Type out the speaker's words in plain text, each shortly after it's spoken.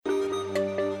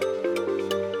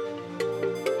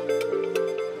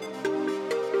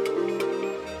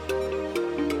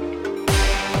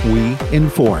we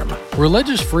inform.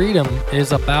 Religious freedom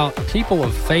is about people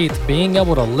of faith being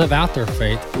able to live out their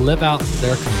faith, live out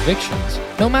their convictions,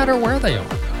 no matter where they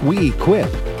are. We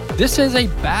equip. This is a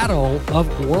battle of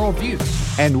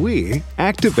worldviews. And we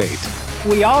activate.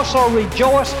 We also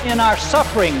rejoice in our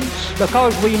sufferings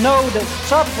because we know that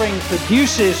suffering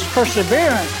produces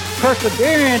perseverance,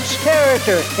 perseverance,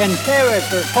 character, and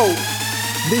character, hope.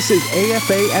 This is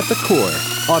AFA at the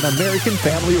Core on American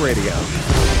Family Radio.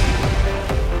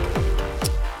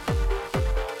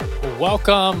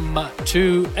 Welcome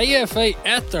to AFA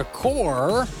at the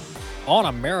Core on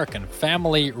American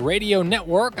Family Radio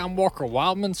Network. I'm Walker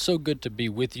Wildman. So good to be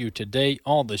with you today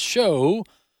on the show.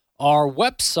 Our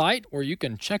website where you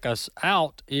can check us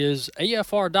out is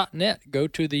afr.net. Go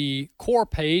to the core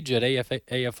page at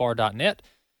afr.net.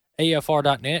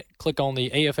 afr.net. Click on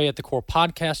the AFA at the Core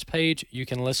podcast page. You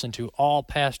can listen to all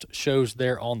past shows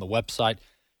there on the website.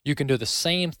 You can do the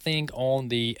same thing on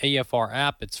the AFR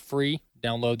app. It's free.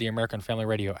 Download the American Family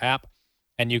Radio app,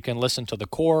 and you can listen to the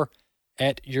Core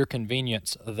at your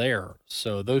convenience there.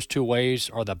 So those two ways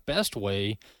are the best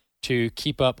way to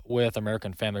keep up with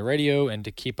American Family Radio and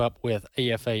to keep up with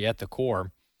AFA at the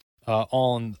Core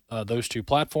on those two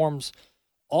platforms.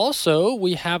 Also,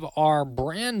 we have our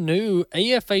brand new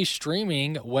AFA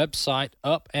streaming website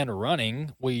up and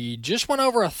running. We just went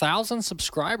over 1,000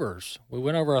 subscribers. We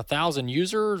went over 1,000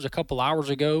 users a couple hours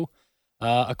ago,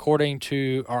 according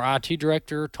to our IT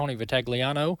director, Tony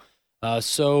Vitagliano.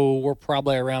 So we're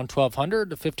probably around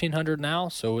 1,200 to 1,500 now.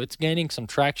 So it's gaining some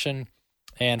traction.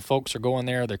 And folks are going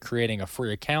there, they're creating a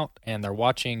free account, and they're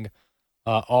watching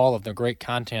all of the great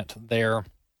content there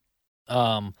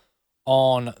on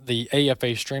the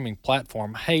AFA streaming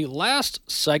platform. Hey, last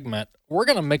segment, we're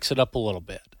going to mix it up a little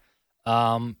bit.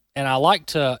 And I like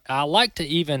to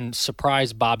even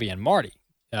surprise Bobby and Marty,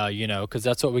 because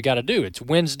that's what we got to do. It's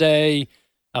Wednesday.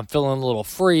 I'm feeling a little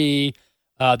free.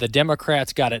 The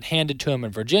Democrats got it handed to them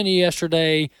in Virginia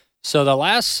yesterday. So the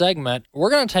last segment,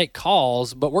 we're going to take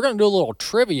calls, but we're going to do a little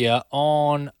trivia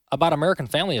about American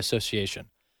Family Association.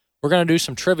 We're going to do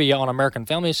some trivia on American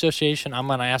Family Association. I'm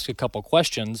going to ask a couple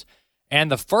questions,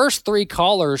 and the first three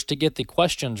callers to get the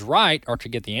questions right, or to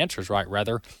get the answers right,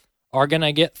 rather, are going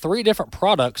to get 3 different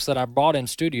products that I bought in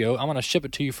studio. I'm going to ship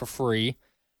it to you for free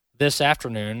this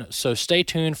afternoon, so stay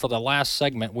tuned for the last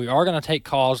segment. We are going to take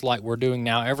calls like we're doing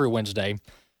now every Wednesday.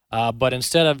 But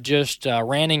instead of just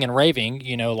ranting and raving,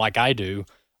 like I do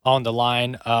on the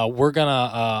line, we're going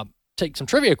to take some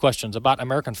trivia questions about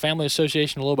American Family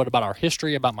Association, a little bit about our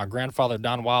history, about my grandfather,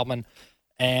 Don Wildman.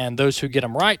 And those who get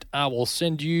them right, I will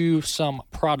send you some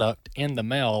product in the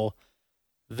mail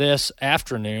this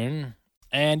afternoon.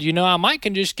 And, I might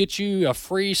can just get you a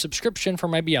free subscription for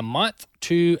maybe a month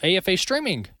to AFA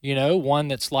streaming, one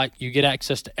that's like you get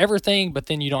access to everything, but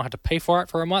then you don't have to pay for it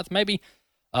for a month maybe.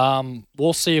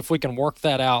 We'll see if we can work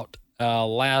that out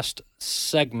last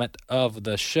segment of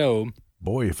the show.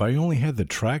 Boy, if I only had the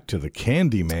track to the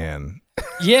Candyman.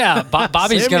 Yeah,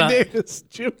 Bobby's Sammy gonna. Davis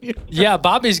Jr. Yeah,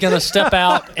 Bobby's gonna step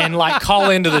out and call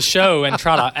into the show and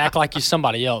try to act like he's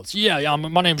somebody else. Yeah.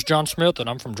 My name's John Smith and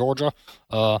I'm from Georgia.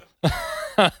 Where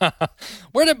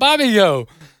did Bobby go?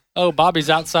 Oh, Bobby's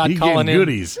outside calling in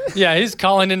goodies. Yeah, he's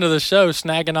calling into the show,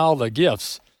 snagging all the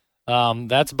gifts.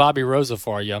 That's Bobby Rosa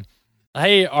for you.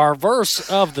 Hey, our verse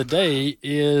of the day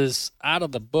is out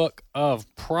of the book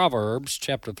of Proverbs,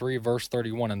 chapter 3, verse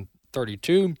 31 and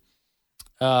 32.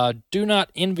 Do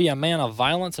not envy a man of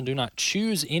violence, and do not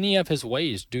choose any of his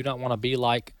ways. Do not want to be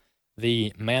like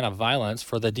the man of violence,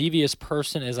 for the devious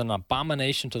person is an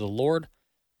abomination to the Lord,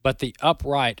 but the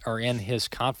upright are in his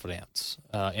confidence,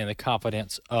 in the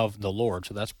confidence of the Lord.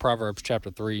 So that's Proverbs chapter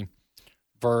 3,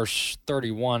 verse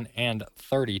 31 and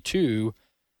 32.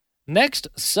 Next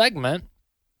segment,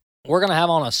 we're going to have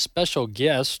on a special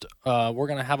guest. We're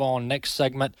going to have on next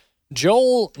segment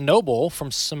Joel Noble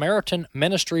from Samaritan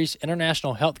Ministries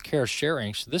International Healthcare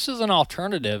Sharing. So this is an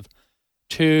alternative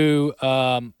to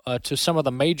some of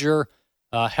the major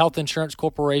health insurance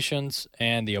corporations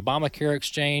and the Obamacare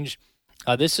exchange.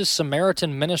 This is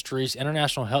Samaritan Ministries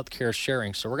International Healthcare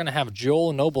Sharing. So we're going to have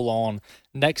Joel Noble on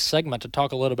next segment to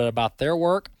talk a little bit about their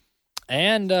work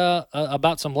and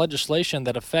about some legislation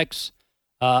that affects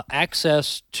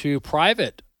access to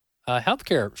private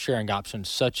healthcare sharing options,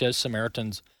 such as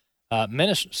Samaritan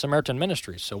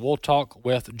Ministries. So we'll talk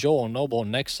with Joel Noble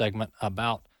next segment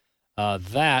about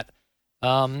that.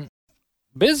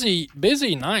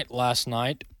 Busy night last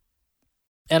night,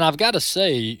 and I've got to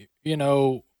say,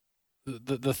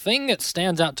 the thing that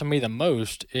stands out to me the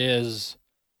most is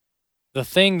the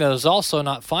thing that is also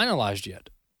not finalized yet,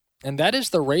 and that is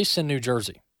the race in New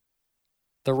Jersey.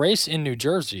 The race in New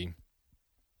Jersey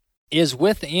is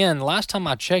within, last time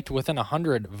I checked, within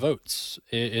 100 votes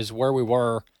is where we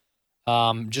were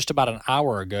just about an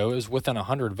hour ago. It was within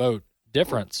 100 vote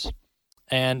difference.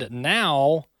 And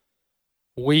now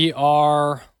we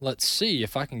are, let's see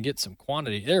if I can get some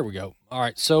quantity. There we go. All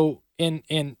right. So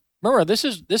remember, this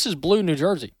is blue New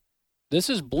Jersey. This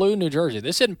is blue New Jersey.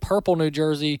 This isn't purple New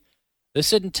Jersey.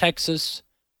 This isn't Texas.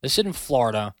 This isn't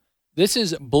Florida. This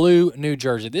is blue New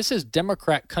Jersey. This is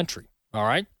Democrat country. All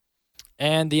right.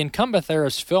 And the incumbent there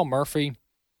is Phil Murphy.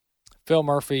 Phil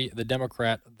Murphy, the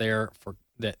Democrat there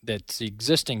that's the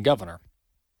existing governor,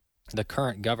 the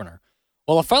current governor.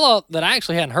 Well, a fellow that I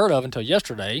actually hadn't heard of until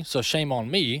yesterday, so shame on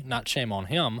me, not shame on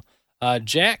him,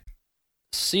 Jack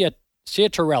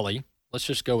Ciattarelli, let's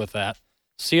just go with that,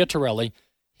 Ciattarelli,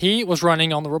 he was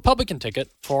running on the Republican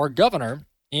ticket for governor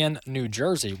in New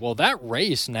Jersey. Well, that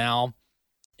race now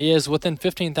is within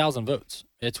 15,000 votes.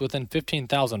 It's within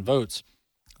 15,000 votes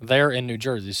there in New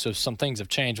Jersey. So some things have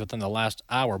changed within the last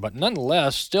hour, but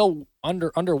nonetheless, still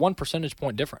under 1 percentage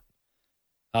point difference,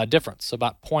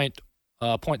 about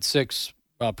 0.6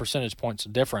 percentage points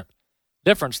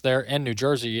difference there in New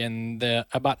Jersey, and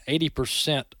about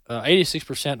 80%,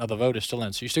 86% of the vote is still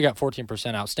in. So you still got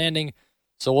 14% outstanding.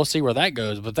 So we'll see where that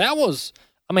goes. But that was,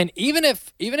 I mean, even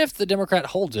if the Democrat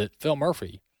holds it, Phil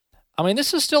Murphy, I mean,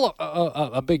 this is still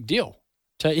a big deal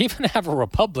to even have a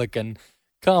Republican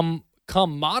come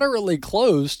moderately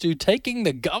close to taking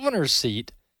the governor's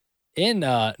seat in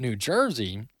New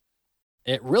Jersey.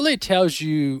 It really tells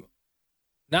you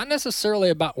not necessarily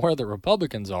about where the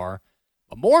Republicans are,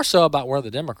 but more so about where the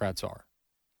Democrats are.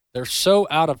 They're so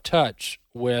out of touch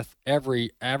with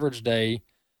every average day,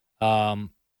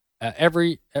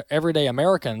 everyday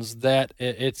Americans that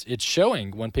it's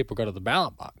showing when people go to the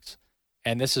ballot box.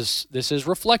 And this is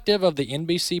reflective of the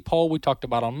NBC poll we talked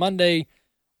about on Monday,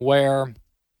 where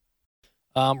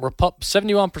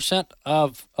 71%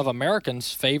 of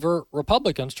Americans favor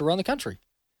Republicans to run the country.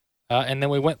 And then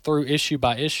we went through issue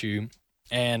by issue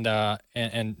and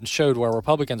showed where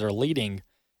Republicans are leading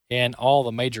in all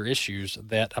the major issues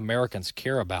that Americans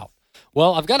care about.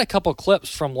 Well, I've got a couple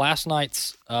clips from last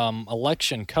night's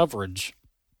election coverage,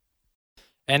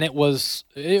 and it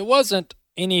wasn't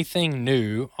anything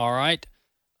new, all right?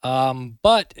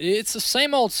 But it's the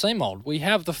same old. We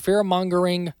have the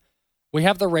fear-mongering, we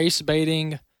have the race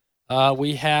baiting,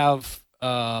 we have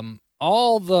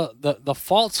all the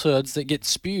falsehoods that get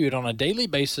spewed on a daily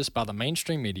basis by the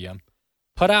mainstream media,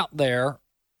 put out there,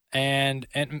 and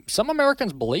some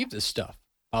Americans believe this stuff,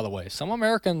 by the way. Some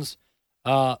Americans,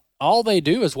 all they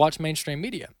do is watch mainstream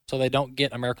media, so they don't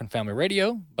get American Family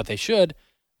Radio, but they should.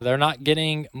 They're not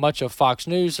getting much of Fox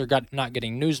News. They're not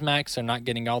getting Newsmax. They're not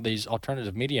getting all these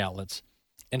alternative media outlets.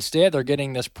 Instead, they're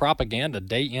getting this propaganda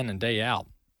day in and day out.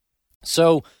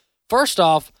 So, first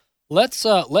off, let's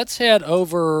head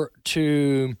over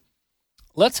to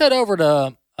let's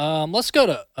go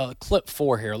to clip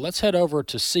 4 here. Let's head over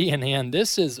to CNN.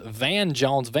 This is Van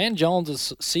Jones. Van Jones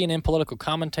is a CNN political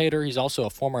commentator. He's also a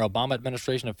former Obama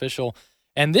administration official,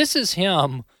 and this is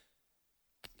him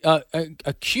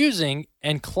accusing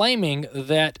and claiming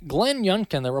that Glenn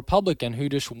Youngkin, the Republican who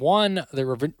just won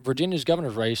the Virginia's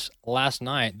governor's race last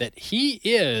night, that he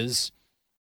is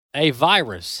a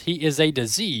virus, he is a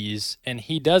disease, and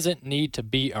he doesn't need to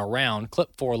be around. Clip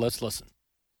 4, let's listen.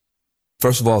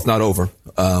 First of all, it's not over.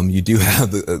 You do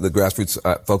have the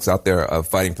grassroots folks out there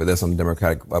fighting for this on the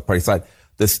Democratic Party side.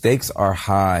 The stakes are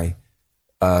high.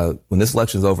 When this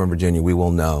election is over in Virginia, we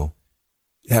will know.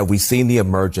 Have we seen the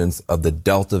emergence of the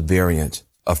Delta variant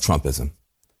of Trumpism?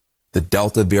 The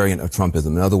Delta variant of Trumpism.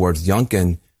 In other words,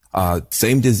 Youngkin,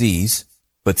 same disease,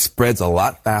 but spreads a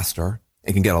lot faster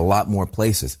and can get a lot more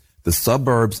places. The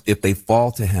suburbs, if they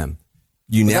fall to him,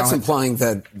 that's implying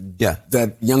that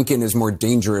Youngkin is more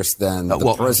dangerous than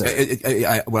the president,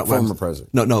 former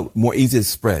president. No, more easy to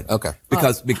spread. Okay,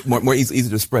 because more easy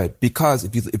to spread. Because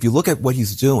if you look at what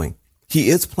he's doing, he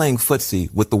is playing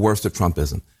footsie with the worst of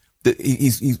Trumpism.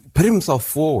 He's putting himself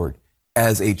forward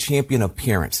as a champion of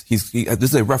parents. This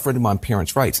is a referendum on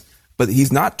parents' rights, but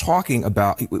he's not talking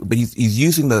about. But he's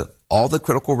using all the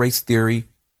critical race theory,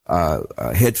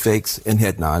 head fakes and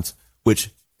head nods,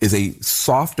 which is a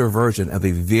softer version of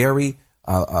a very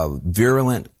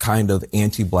virulent kind of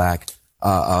anti-black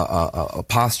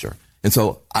posture. And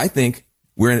so I think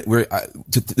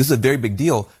this is a very big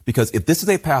deal, because if this is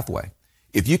a pathway,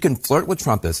 if you can flirt with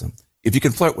Trumpism, if you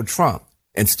can flirt with Trump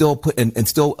and still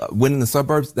win in the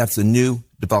suburbs, that's a new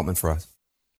development for us.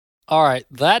 All right,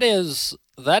 that's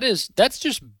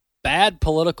just bad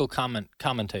political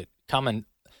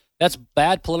that's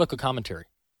bad political commentary.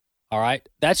 All right,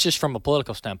 that's just from a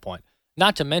political standpoint.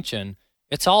 Not to mention,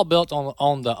 It's all built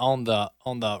on the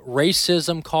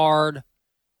racism card,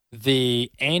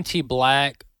 the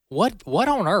anti-black. What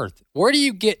on earth? Where do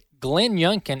you get Glenn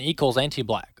Youngkin equals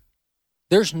anti-black?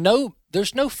 There's no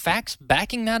facts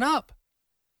backing that up.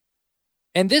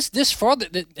 And this further,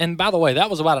 and by the way, that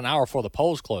was about an hour before the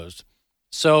polls closed.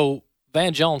 So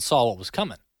Van Jones saw what was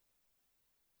coming.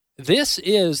 This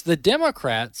is the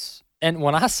Democrats, and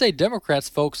when I say Democrats,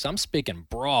 folks, I'm speaking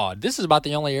broad. This is about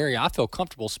the only area I feel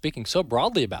comfortable speaking so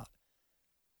broadly about.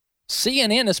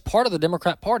 CNN is part of the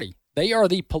Democrat Party. They are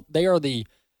the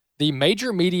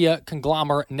major media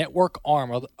conglomerate network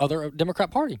arm of the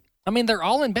Democrat Party. I mean, they're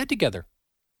all in bed together.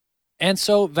 And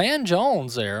so Van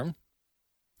Jones there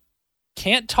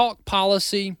can't talk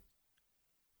policy,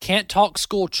 can't talk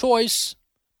school choice,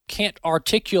 can't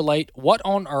articulate what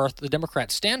on earth the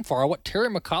Democrats stand for or what Terry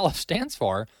McAuliffe stands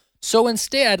for. So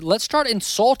instead, let's start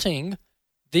insulting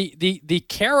the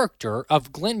character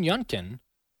of Glenn Youngkin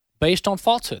based on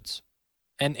falsehoods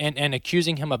and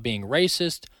accusing him of being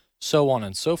racist, so on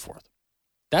and so forth.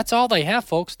 That's all they have,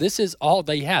 folks. This is all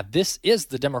they have. This is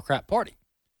the Democrat Party.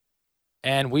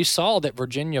 And we saw that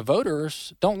Virginia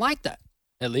voters don't like that.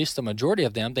 At least the majority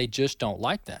of them, they just don't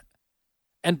like that.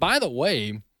 And by the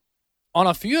way, on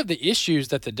a few of the issues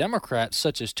that the Democrats,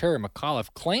 such as Terry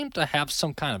McAuliffe, claim to have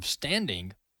some kind of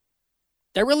standing,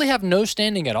 they really have no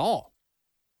standing at all.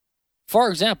 For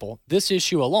example, this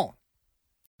issue alone.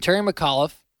 Terry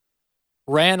McAuliffe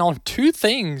ran on two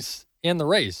things in the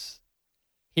race.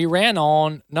 He ran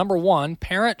on, number one,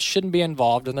 parents shouldn't be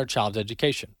involved in their child's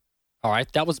education. All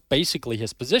right, that was basically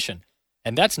his position.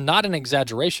 And that's not an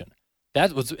exaggeration.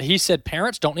 He said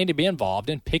parents don't need to be involved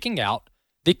in picking out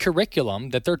the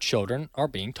curriculum that their children are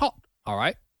being taught. All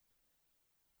right.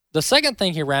 The second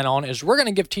thing he ran on is we're going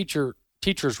to give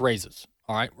teachers raises.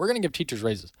 All right. We're going to give teachers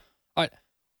raises. All right.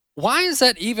 Why is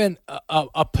that even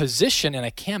a position in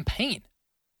a campaign?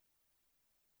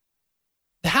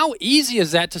 How easy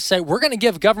is that to say we're going to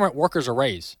give government workers a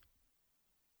raise?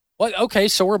 Well, okay,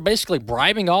 so we're basically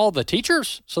bribing all the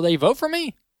teachers so they vote for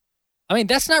me? I mean,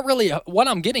 that's not really what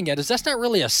I'm getting at is that's not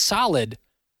really a solid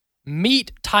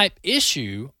meat type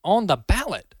issue on the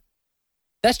ballot.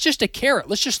 That's just a carrot.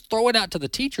 Let's just throw it out to the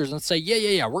teachers and say,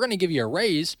 yeah, we're going to give you a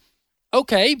raise.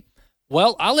 Okay,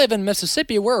 well, I live in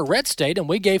Mississippi. We're a red state, and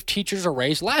we gave teachers a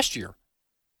raise last year.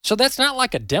 So that's not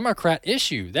like a Democrat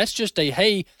issue. That's just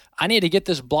hey, I need to get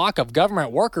this block of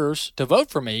government workers to vote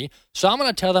for me, so I'm going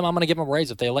to tell them I'm going to give them a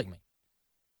raise if they elect me.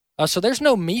 So there's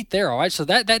no meat there, all right? So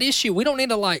that issue, we don't need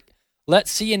to let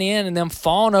CNN and them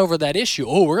fawn over that issue.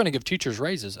 Oh, we're going to give teachers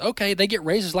raises. Okay, they get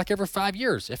raises like every 5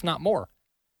 years, if not more.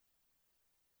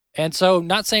 And so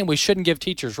not saying we shouldn't give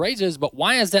teachers raises, but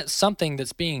why is that something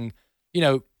that's being,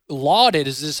 lauded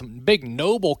as this big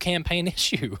noble campaign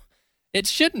issue? It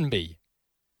shouldn't be.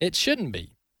 It shouldn't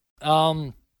be.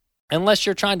 Unless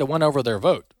you're trying to win over their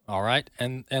vote, all right?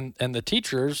 And the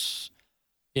teachers,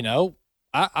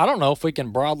 I don't know if we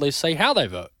can broadly say how they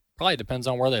vote. Probably depends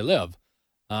on where they live.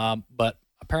 But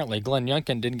apparently Glenn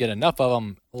Youngkin didn't get enough of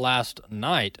them last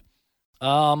night.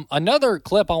 Another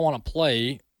clip I want to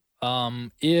play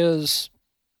is,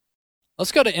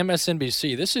 let's go to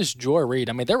MSNBC. This is Joy Reid.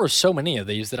 I mean, there were so many of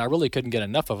these that I really couldn't get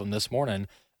enough of them this morning.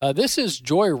 This is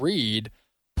Joy Reid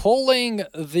pulling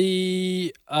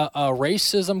the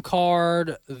racism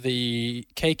card, the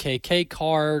KKK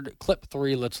card. Clip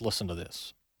 3, let's listen to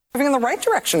this. Moving in the right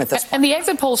direction at this point. And the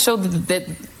exit polls showed that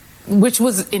which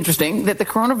was interesting, that the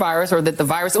coronavirus or that the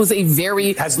virus was a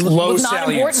very low was not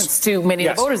importance to many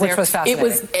of the voters there. It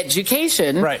was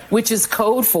education, which is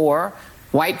code for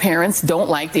white parents don't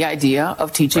like the idea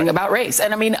of teaching about race.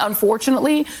 And I mean,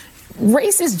 unfortunately,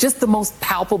 race is just the most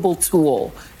palpable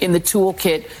tool in the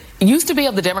toolkit. It used to be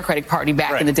of the Democratic Party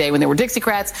back in the day when there were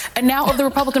Dixiecrats, and now of the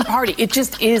Republican Party. It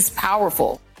just is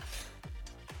powerful.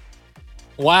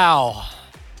 Wow.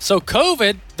 So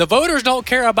COVID, the voters don't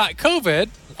care about COVID.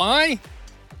 Why?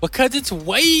 Because it's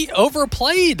way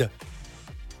overplayed.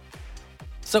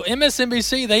 So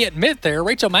MSNBC, they admit there,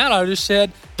 Rachel Maddow just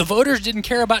said, the voters didn't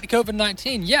care about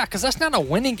COVID-19. Yeah, because that's not a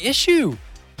winning issue.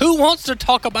 Who wants to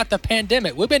talk about the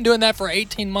pandemic? We've been doing that for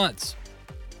 18 months.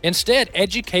 Instead,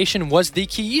 education was the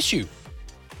key issue.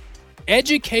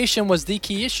 Education was the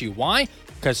key issue. Why?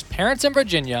 Because parents in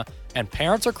Virginia and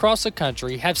parents across the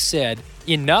country have said,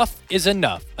 enough is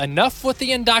enough. Enough with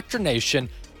the indoctrination.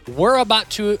 We're about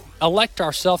to elect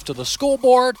ourselves to the school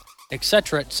board,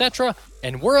 etc.,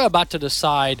 and we're about to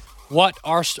decide what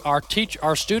our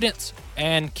students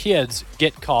and kids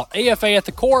get caught. AFA at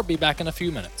the Core, be back in a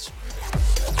few minutes.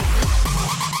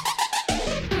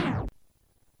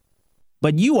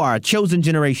 But you are a chosen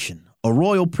generation, a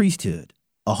royal priesthood,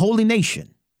 a holy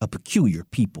nation, a peculiar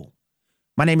people.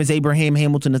 My name is Abraham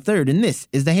Hamilton III, and this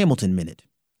is the Hamilton Minute.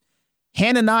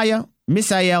 Hananiah,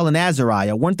 Mishael, and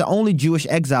Azariah weren't the only Jewish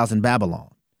exiles in Babylon.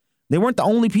 They weren't the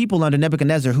only people under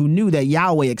Nebuchadnezzar who knew that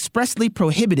Yahweh expressly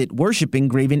prohibited worshiping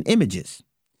graven images.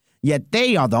 Yet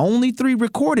they are the only 3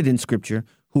 recorded in Scripture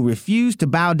who refused to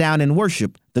bow down and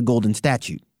worship the golden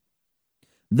statue.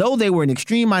 Though they were an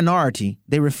extreme minority,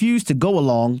 they refused to go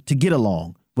along to get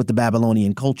along with the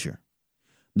Babylonian culture.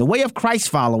 The way of Christ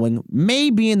following may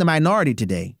be in the minority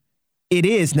today. It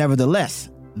is, nevertheless,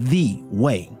 the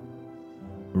way.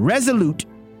 Resolute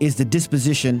is the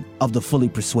disposition of the fully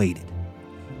persuaded.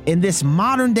 In this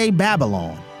modern-day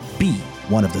Babylon, be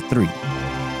one of the 3.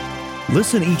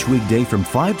 Listen each weekday from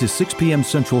 5 to 6 p.m.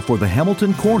 Central for the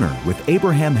Hamilton Corner with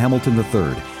Abraham Hamilton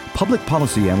III, Public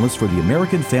Policy Analyst for the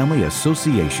American Family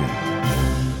Association.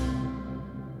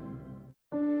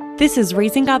 This is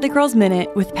Raising Godly Girls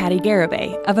Minute with Patty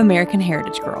Garibay of American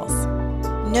Heritage Girls.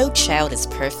 No child is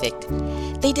perfect.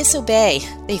 They disobey,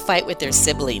 they fight with their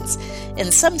siblings,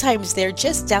 and sometimes they're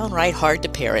just downright hard to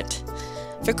parent.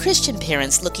 For Christian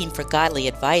parents looking for godly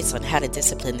advice on how to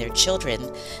discipline their children,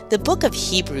 the book of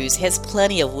Hebrews has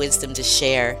plenty of wisdom to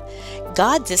share.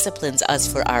 God disciplines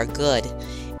us for our good,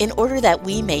 in order that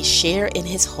we may share in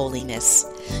His holiness.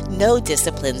 No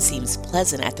discipline seems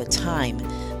pleasant at the time,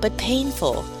 but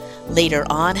painful. Later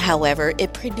on, however,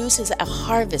 it produces a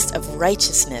harvest of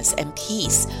righteousness and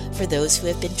peace for those who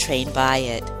have been trained by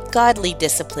it. Godly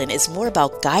discipline is more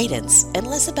about guidance and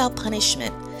less about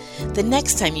punishment. The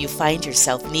next time you find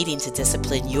yourself needing to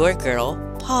discipline your girl,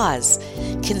 pause.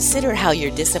 Consider how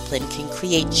your discipline can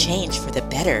create change for the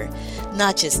better,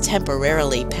 not just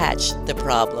temporarily patch the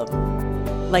problem.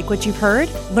 Like what you've heard?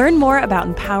 Learn more about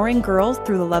empowering girls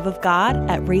through the love of God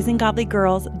at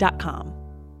raisinggodlygirls.com.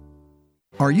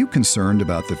 Are you concerned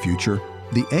about the future?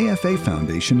 The AFA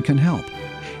Foundation can help.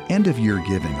 End-of-year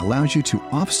giving allows you to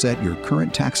offset your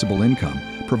current taxable income,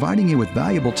 providing you with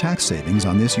valuable tax savings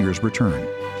on this year's return.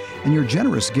 And your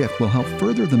generous gift will help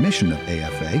further the mission of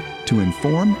AFA to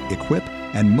inform, equip,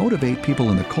 and motivate people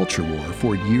in the culture war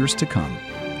for years to come.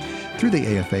 Through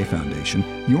the AFA Foundation,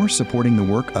 you're supporting the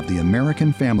work of the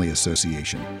American Family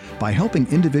Association by helping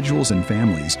individuals and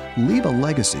families leave a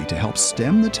legacy to help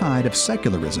stem the tide of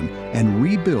secularism and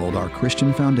rebuild our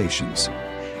Christian foundations.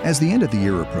 As the end of the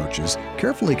year approaches,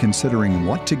 carefully considering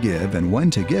what to give and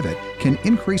when to give it can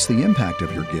increase the impact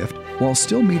of your gift while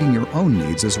still meeting your own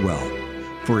needs as well.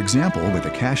 For example, with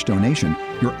a cash donation,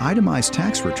 your itemized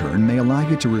tax return may allow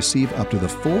you to receive up to the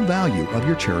full value of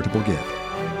your charitable gift.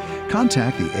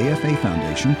 Contact the AFA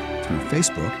Foundation through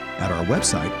Facebook at our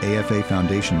website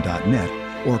afafoundation.net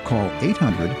or call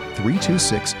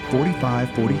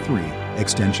 800-326-4543,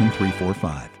 extension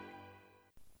 345.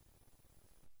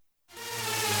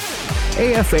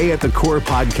 AFA at the Core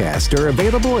podcast are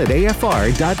available at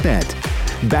afr.net.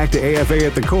 Back to AFA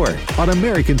at the Core on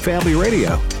American Family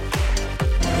Radio.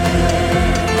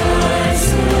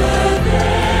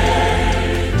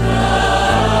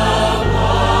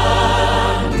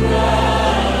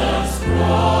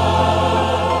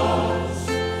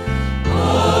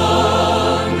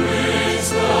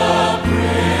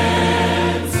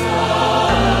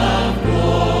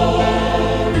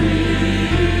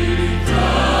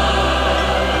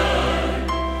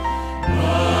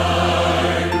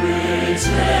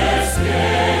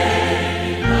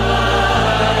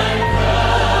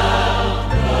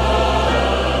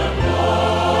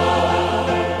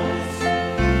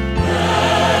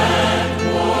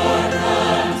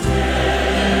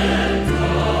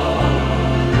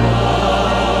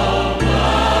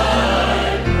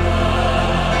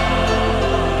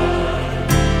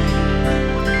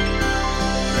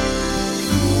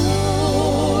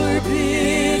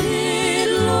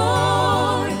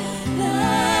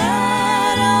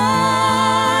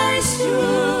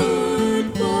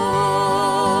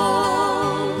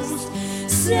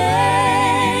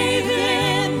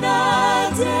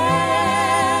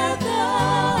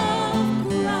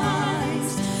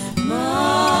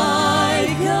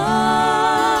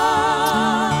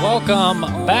 Welcome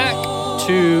back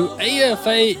to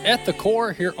AFA at the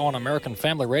Core here on American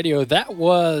Family Radio. That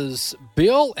was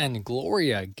Bill and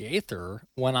Gloria Gaither,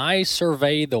 When I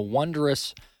Survey the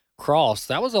Wondrous Cross.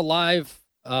 That was a live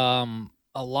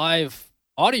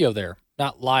audio there.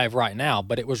 Not live right now,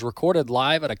 but it was recorded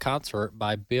live at a concert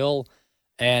by Bill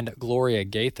and Gloria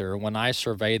Gaither, When I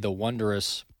Survey the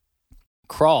Wondrous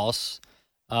Cross.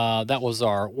 That was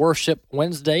our Worship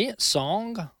Wednesday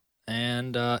song.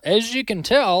 And as you can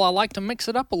tell, I like to mix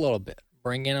it up a little bit,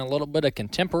 bring in a little bit of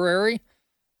contemporary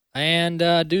and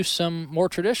do some more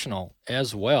traditional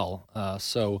as well.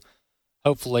 So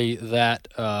hopefully that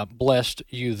blessed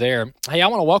you there. Hey, I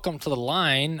want to welcome to the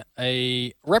line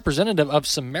a representative of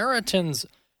Samaritan's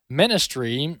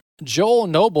Ministry. Joel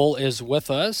Noble is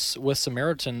with us with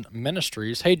Samaritan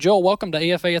Ministries. Hey, Joel, welcome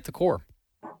to AFA at the Core.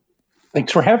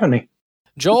 Thanks for having me.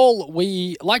 Joel,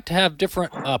 we like to have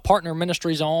different partner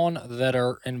ministries on that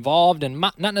are involved in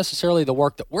not necessarily the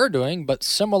work that we're doing, but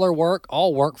similar work,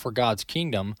 all work for God's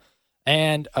kingdom.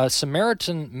 And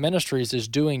Samaritan Ministries is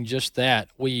doing just that.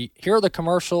 We hear the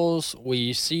commercials,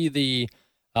 we see the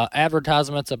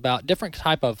advertisements about different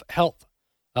type of health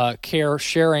care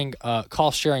sharing,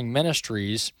 cost-sharing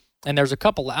ministries, and there's a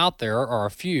couple out there, or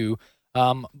a few,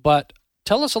 but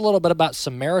tell us a little bit about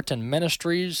Samaritan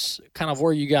Ministries, kind of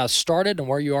where you guys started and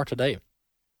where you are today.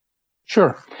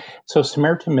 Sure. So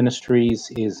Samaritan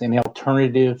Ministries is an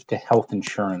alternative to health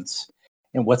insurance.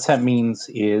 And what that means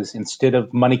is instead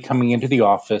of money coming into the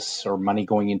office or money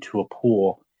going into a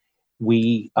pool,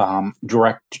 we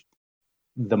direct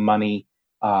the money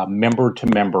member to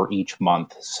member each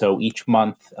month. So each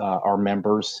month, our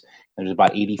members, there's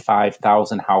about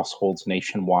 85,000 households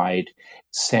nationwide,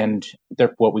 send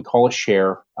what we call a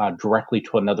share directly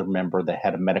to another member that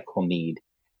had a medical need.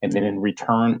 And then in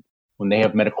return, when they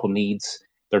have medical needs,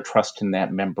 they're trusting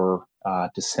that member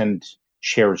to send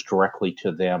shares directly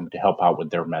to them to help out with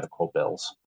their medical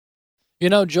bills. You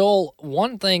know, Joel,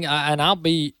 one thing, and I'll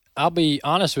be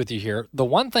honest with you here. The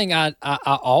one thing I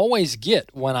always get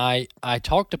when I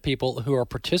talk to people who are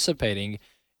participating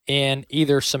in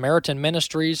either Samaritan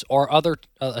Ministries or other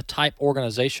type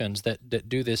organizations that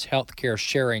do this healthcare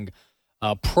sharing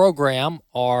program,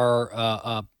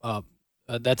 or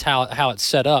that's how it's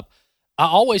set up. I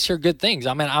always hear good things.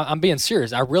 I mean, I'm being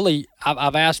serious. I've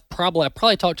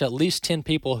probably talked to at least 10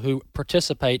 people who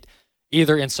participate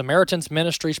either in Samaritan's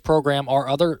Ministries program or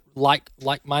other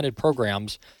like-minded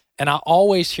programs, and I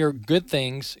always hear good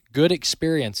things, good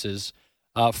experiences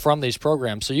from these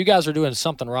programs. So you guys are doing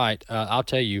something right. I'll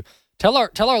tell you. Tell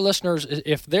our listeners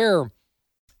if they're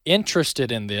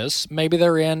interested in this. Maybe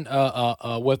they're in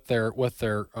with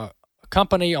their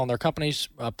company on their company's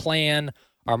plan,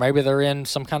 or maybe they're in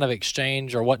some kind of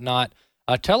exchange or whatnot.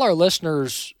 Tell our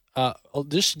listeners.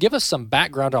 Just give us some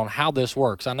background on how this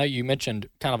works. I know you mentioned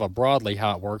kind of broadly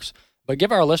how it works, but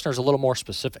give our listeners a little more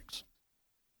specifics.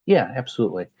 Yeah,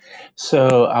 absolutely.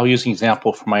 So I'll use an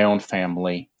example from my own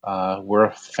family. We're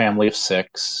a family of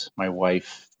 6, my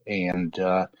wife and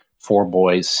 4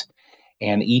 boys.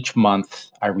 And each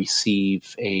month I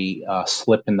receive a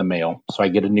slip in the mail. So I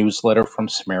get a newsletter from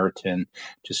Samaritan,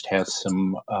 just has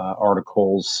some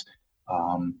articles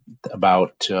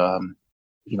about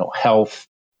health,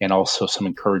 and also some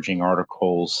encouraging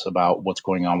articles about what's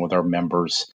going on with our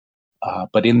members.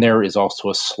 But in there is also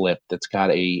a slip that's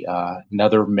got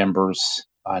another member's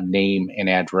name and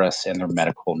address and their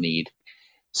medical need.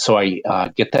 So I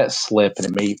get that slip,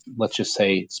 and let's just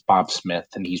say it's Bob Smith,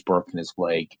 and he's broken his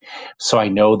leg. So I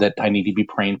know that I need to be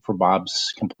praying for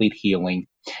Bob's complete healing,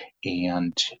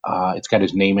 and it's got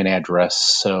his name and address.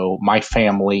 So my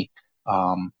family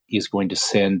is going to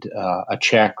send a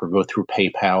check or go through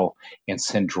PayPal and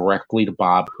send directly to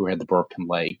Bob, who had the broken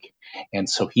leg. And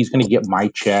so he's going to get my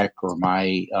check or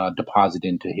my deposit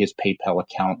into his PayPal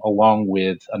account, along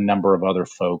with a number of other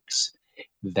folks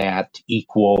that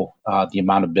equal the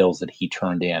amount of bills that he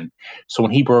turned in. So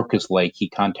when he broke his leg, he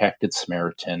contacted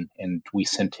Samaritan, and we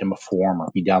sent him a form,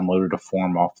 or he downloaded a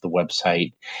form off the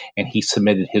website, and he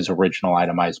submitted his original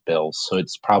itemized bills. So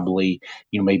it's probably,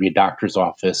 maybe a doctor's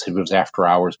office, if it was after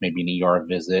hours, maybe an ER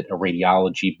visit, a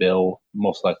radiology bill,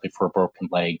 most likely for a broken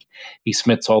leg. He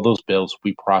submits all those bills,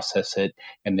 we process it,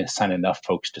 and then assign enough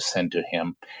folks to send to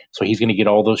him. So he's going to get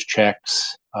all those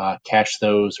checks, cash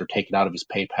those, or take it out of his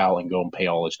PayPal and go and pay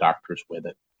all his doctors with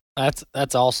it.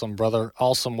 That's awesome, brother.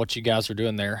 Awesome what you guys are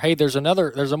doing there. Hey, there's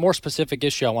a more specific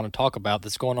issue I want to talk about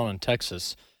that's going on in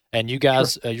Texas, and you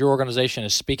guys, sure. Your organization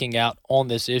is speaking out on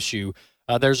this issue.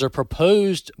 There's a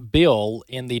proposed bill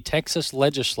in the Texas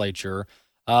legislature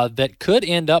that could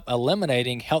end up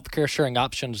eliminating healthcare sharing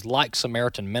options like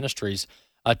Samaritan Ministries.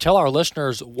 Tell our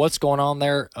listeners what's going on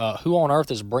there, who on earth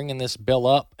is bringing this bill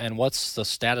up, and what's the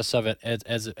status of it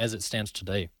as it stands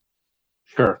today.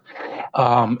 Sure.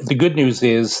 The good news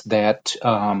is that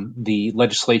the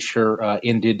legislature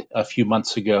ended a few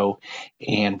months ago,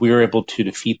 and we were able to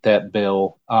defeat that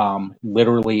bill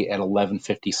literally at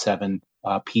 11:57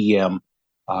 p.m.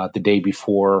 The day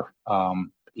before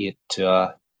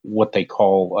what they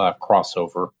call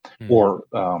crossover, or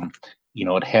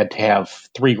it had to have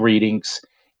 3 readings.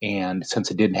 And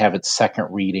since it didn't have its second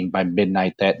reading by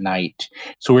midnight that night,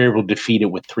 so we were able to defeat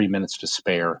it with 3 minutes to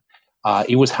spare.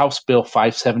 It was House Bill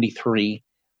 573.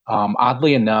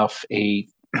 Oddly enough, a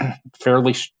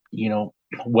fairly,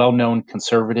 well-known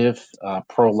conservative,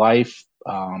 pro-life,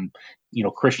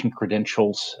 Christian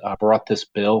credentials brought this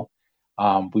bill.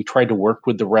 We tried to work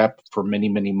with the rep for many,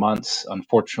 many months.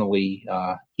 Unfortunately,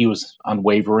 he was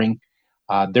unwavering.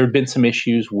 There had been some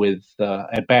issues with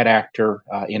a bad actor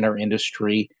in our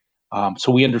industry.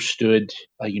 So we understood,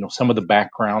 some of the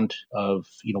background of,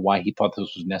 why he thought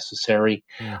this was necessary.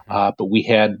 Mm-hmm. But we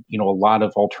had, a lot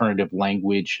of alternative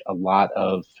language, a lot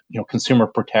of, consumer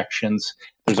protections.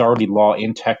 There's already law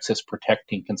in Texas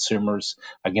protecting consumers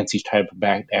against these type of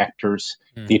bad actors.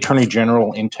 Mm-hmm. The Attorney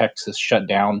General in Texas shut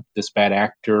down this bad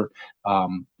actor,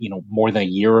 more than a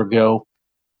year ago.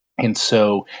 And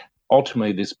so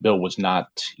ultimately, this bill was not,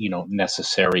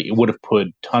 necessary. It would have put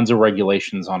tons of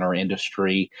regulations on our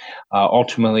industry.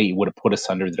 Ultimately, it would have put us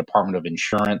under the Department of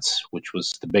Insurance, which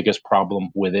was the biggest problem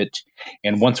with it.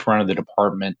 And once we're under the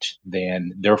department,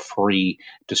 then they're free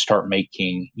to start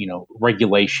making,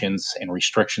 regulations and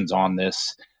restrictions on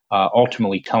this,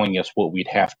 ultimately telling us what we'd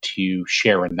have to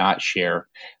share and not share,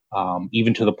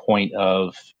 even to the point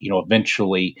of,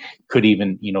 eventually could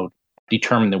even,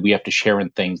 determine that we have to share in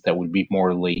things that would be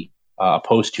morally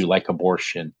opposed to, like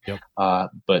abortion. Yep.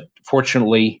 But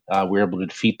fortunately, we were able to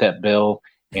defeat that bill.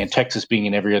 And Texas being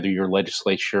an every other year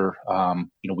legislature,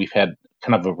 we've had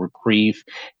kind of a reprieve,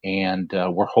 and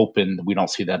we're hoping that we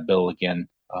don't see that bill again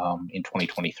in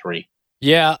 2023.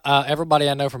 Yeah, everybody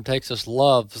I know from Texas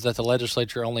loves that the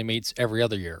legislature only meets every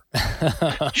other year.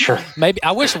 Sure. Maybe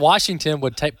I wish Washington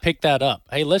would pick that up.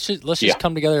 Hey, let's just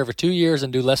come together every 2 years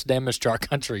and do less damage to our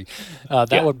country.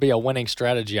 That would be a winning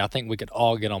strategy. I think we could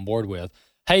all get on board with.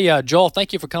 Hey, Joel,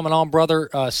 thank you for coming on, brother.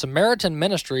 Samaritan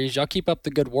Ministries, y'all keep up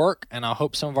the good work, and I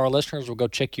hope some of our listeners will go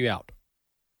check you out.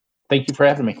 Thank you for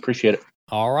having me. Appreciate it.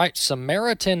 All right,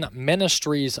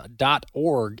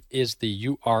 SamaritanMinistries.org is the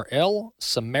URL.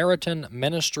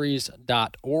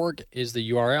 SamaritanMinistries.org is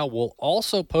the URL. We'll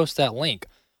also post that link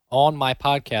on my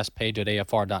podcast page at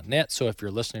afr.net. So if you're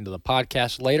listening to the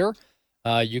podcast later,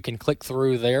 you can click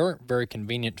through there. Very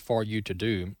convenient for you to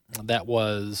do. That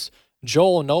was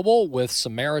Joel Noble with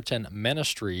Samaritan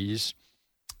Ministries.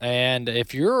 And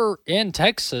if you're in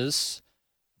Texas,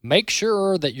 make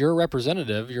sure that your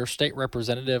representative, your state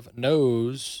representative,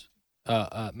 knows,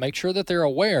 make sure that they're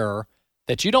aware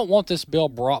that you don't want this bill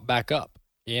brought back up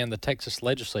in the Texas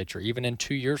legislature, even in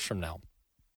 2 years from now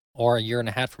or a year and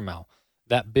a half from now.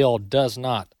 That bill does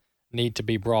not need to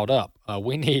be brought up.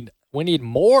 We need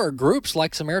more groups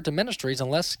like Samaritan Ministries and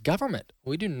less government.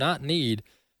 We do not need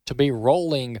to be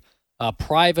rolling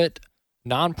private,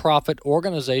 nonprofit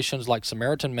organizations like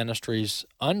Samaritan Ministries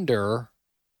under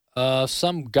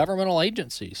some governmental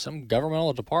agency, some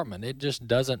governmental department. It just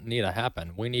doesn't need to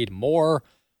happen. We need more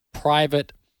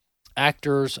private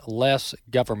actors, less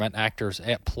government actors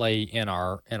at play in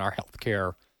our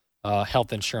healthcare,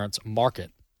 health insurance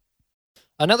market.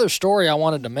 Another story I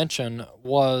wanted to mention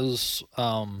was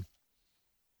out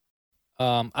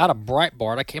of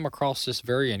Breitbart. I came across this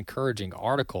very encouraging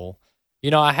article.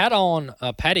 I had on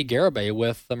Patty Garibay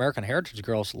with American Heritage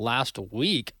Girls last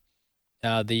week,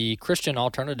 the Christian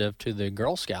alternative to the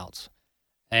Girl Scouts.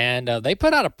 And they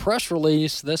put out a press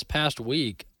release this past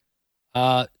week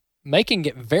making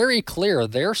it very clear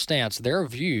their stance, their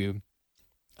view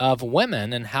of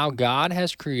women and how God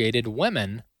has created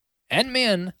women and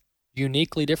men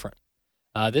uniquely different.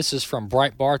 This is from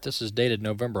Breitbart. This is dated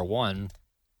November 1,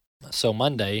 so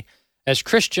Monday. As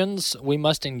Christians, we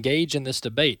must engage in this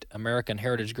debate, American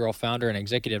Heritage Girl founder and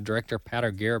executive director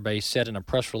Patty Garibay said in a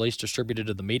press release distributed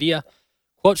to the media.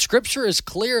 Quote, Scripture is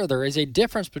clear there is a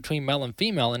difference between male and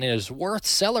female, and it is worth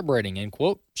celebrating, end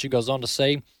quote. She goes on to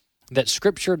say that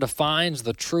Scripture defines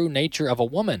the true nature of a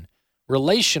woman,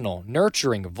 relational,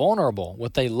 nurturing, vulnerable,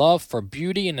 with a love for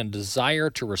beauty and a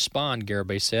desire to respond,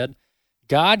 Garibay said.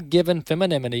 God-given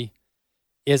femininity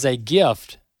is a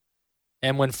gift,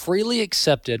 and when freely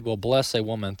accepted, will bless a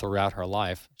woman throughout her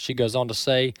life. She goes on to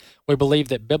say, we believe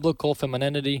that biblical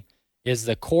femininity is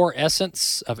the core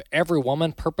essence of every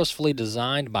woman purposefully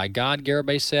designed by God,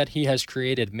 Garibay said. He has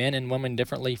created men and women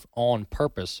differently on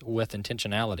purpose with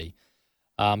intentionality.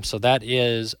 So that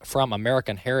is from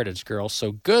American Heritage Girl.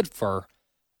 So good for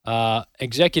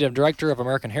Executive Director of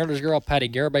American Heritage Girl, Patty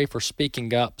Garibay, for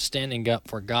speaking up, standing up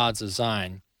for God's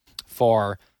design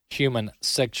for human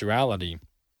sexuality.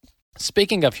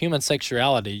 Speaking of human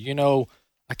sexuality,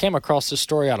 I came across this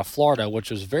story out of Florida,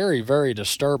 which was very, very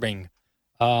disturbing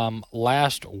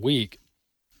last week.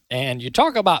 And you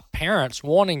talk about parents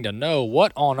wanting to know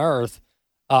what on earth.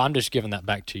 I'm just giving that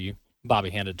back to you.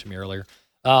 Bobby handed it to me earlier.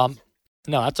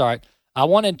 No, that's all right. I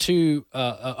wanted to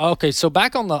okay. So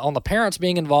back on the parents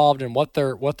being involved and what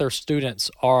their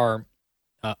students are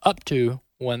up to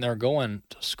when they're going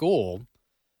to school.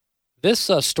 This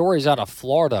story's out of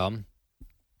Florida.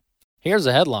 Here's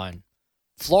a headline: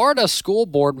 Florida school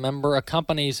board member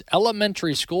accompanies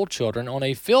elementary school children on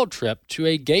a field trip to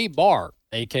a gay bar,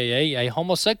 aka a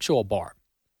homosexual bar.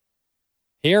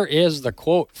 Here is the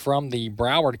quote from the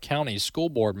Broward County school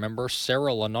board member,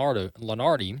 Sarah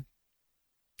Lenardi.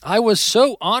 I was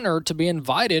so honored to be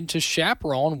invited to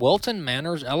chaperone Wilton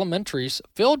Manors Elementary's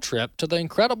field trip to the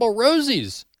incredible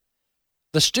Rosie's.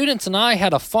 The students and I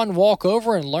had a fun walk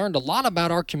over and learned a lot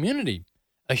about our community.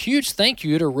 A huge thank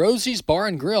you to Rosie's Bar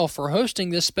and Grill for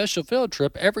hosting this special field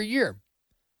trip every year.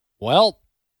 Well,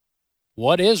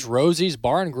 what is Rosie's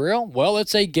Bar and Grill? Well,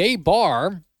 it's a gay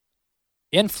bar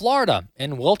in Florida,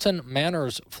 in Wilton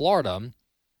Manors, Florida.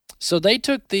 So they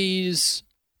took these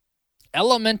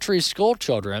elementary school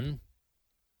children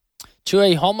to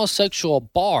a homosexual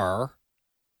bar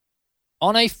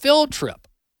on a field trip.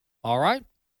 All right?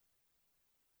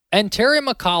 And Terry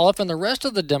McAuliffe and the rest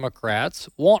of the Democrats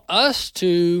want us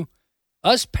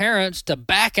parents to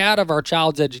back out of our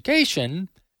child's education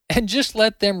and just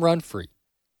let them run free.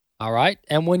 All right?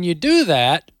 And when you do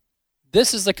that,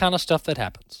 this is the kind of stuff that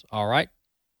happens. All right?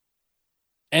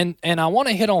 And I want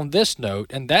to hit on this note,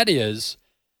 and that is,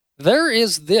 there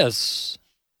is this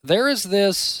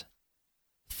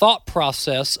thought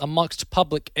process amongst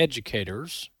public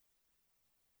educators,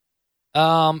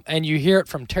 and you hear it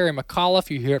from Terry McAuliffe,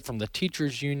 you hear it from the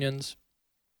teachers' unions,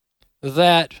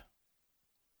 that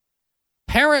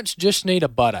parents just need a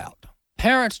butt out.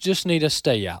 Parents just need to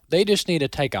stay out. They just need to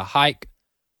take a hike.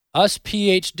 Us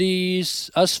PhDs,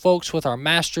 us folks with our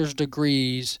master's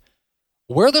degrees,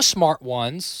 we're the smart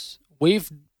ones.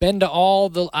 We've been to all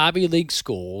the Ivy League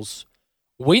schools.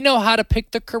 We know how to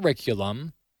pick the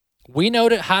curriculum. We know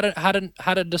how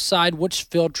to decide which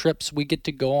field trips we get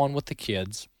to go on with the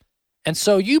kids. And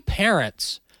so you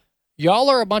parents, y'all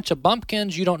are a bunch of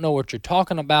bumpkins. You don't know what you're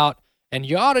talking about. And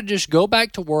you ought to just go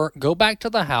back to work, go back to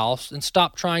the house, and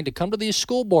stop trying to come to these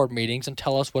school board meetings and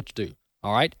tell us what to do.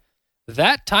 All right?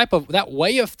 That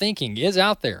way of thinking is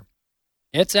out there.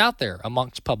 It's out there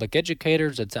amongst public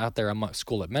educators. It's out there amongst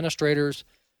school administrators.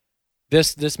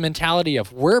 This mentality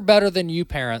of we're better than you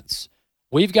parents.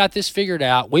 We've got this figured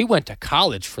out. We went to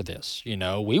college for this. We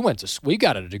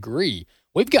got a degree.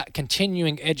 We've got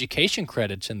continuing education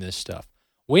credits in this stuff.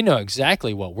 We know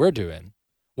exactly what we're doing.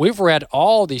 We've read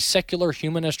all these secular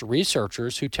humanist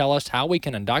researchers who tell us how we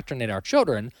can indoctrinate our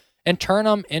children and turn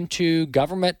them into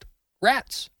government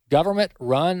rats,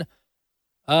 government-run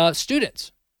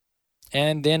students.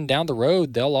 And then down the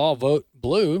road, they'll all vote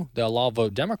blue. They'll all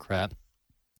vote Democrat.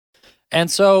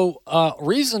 And so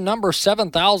reason number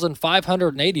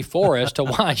 7,584 as to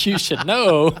why you should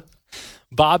know,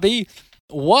 Bobby,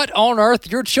 what on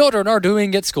earth your children are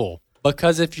doing at school.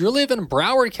 Because if you live in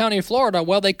Broward County, Florida,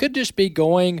 well, they could just be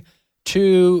going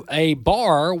to a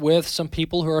bar with some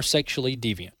people who are sexually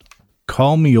deviant.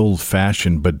 Call me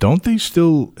old-fashioned, but don't they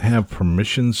still have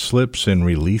permission slips and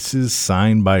releases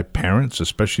signed by parents,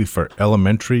 especially for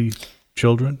elementary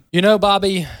children?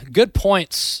 Bobby, good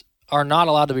points are not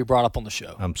allowed to be brought up on the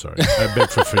show. I'm sorry. I beg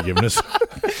for forgiveness.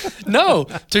 No,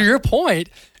 to your point,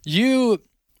 you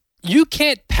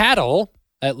can't paddle,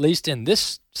 at least in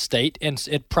this state, and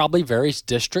it probably varies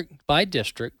district by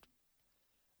district,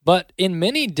 but in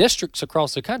many districts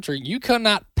across the country, you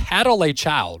cannot paddle a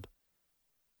child.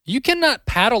 You cannot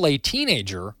paddle a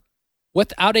teenager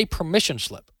without a permission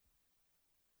slip.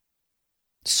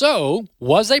 So,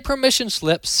 was a permission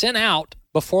slip sent out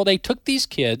before they took these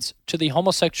kids to the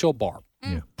homosexual bar?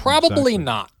 Yeah, probably exactly.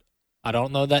 not. I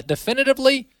don't know that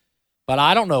definitively, but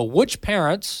I don't know which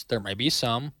parents, there may be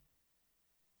some,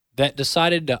 that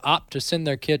decided to opt to send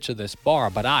their kid to this bar,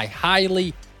 but I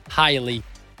highly, highly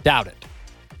doubt it.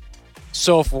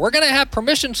 So if we're going to have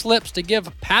permission slips to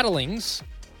give paddlings,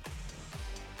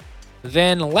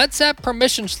 then let's have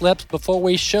permission slips before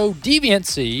we show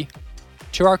deviancy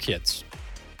to our kids.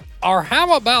 Or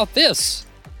how about this?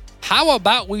 How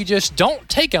about we just don't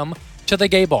take them to the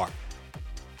gay bar?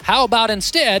 How about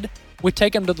instead we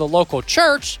take them to the local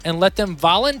church and let them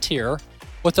volunteer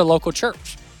with the local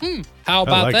church? How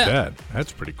about that? I like that.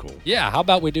 That's pretty cool. Yeah, how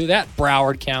about we do that,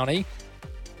 Broward County?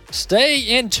 Stay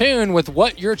in tune with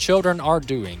what your children are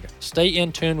doing. Stay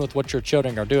in tune with what your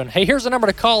children are doing. Hey, here's the number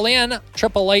to call in,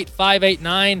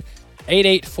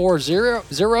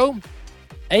 888-589-8840,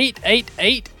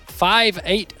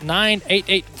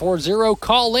 888-589-8840.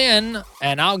 Call in,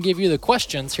 and I'll give you the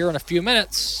questions here in a few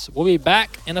minutes. We'll be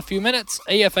back in a few minutes.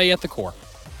 AFA at the Core.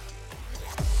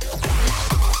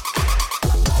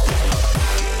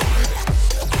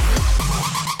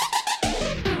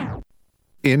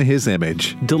 In His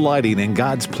Image, delighting in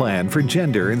God's plan for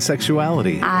gender and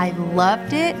sexuality. I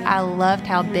loved it. I loved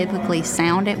how biblically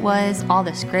sound it was, all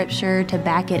the scripture to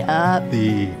back it up.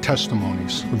 The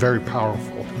testimonies were very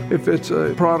powerful. If it's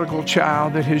a prodigal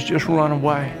child that has just run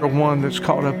away, or one that's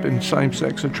caught up in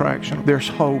same-sex attraction, there's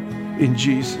hope in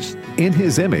Jesus. In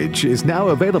His Image is now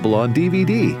available on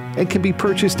DVD and can be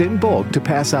purchased in bulk to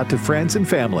pass out to friends and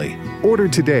family. Order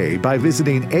today by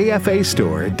visiting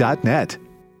afastore.net.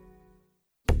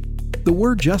 The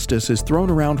word justice is thrown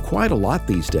around quite a lot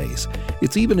these days.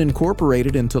 It's even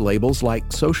incorporated into labels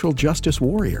like social justice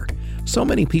warrior. So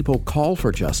many people call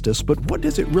for justice, but what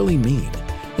does it really mean?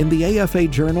 In the AFA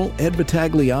Journal, Ed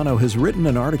Battagliano has written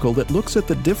an article that looks at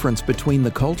the difference between the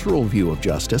cultural view of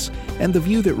justice and the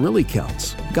view that really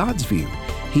counts, God's view.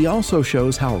 He also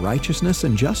shows how righteousness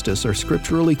and justice are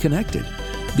scripturally connected.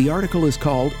 The article is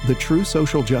called The True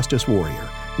Social Justice Warrior.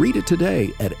 Read it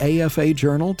today at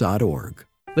afajournal.org.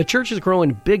 The church is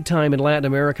growing big time in Latin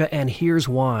America, and here's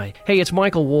why. Hey, it's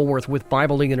Michael Woolworth with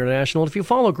Bible League International. If you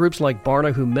follow groups like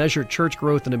Barna who measure church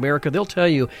growth in America, they'll tell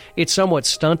you it's somewhat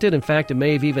stunted. In fact, it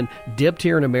may have even dipped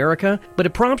here in America. But it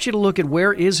prompts you to look at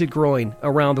where is it growing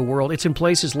around the world. It's in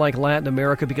places like Latin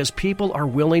America because people are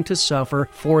willing to suffer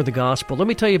for the gospel. Let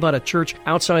me tell you about a church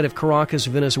outside of Caracas,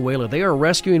 Venezuela. They are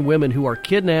rescuing women who are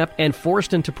kidnapped and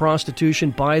forced into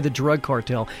prostitution by the drug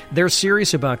cartel. They're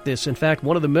serious about this. In fact,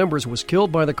 one of the members was killed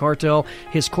by the cartel,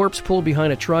 his corpse pulled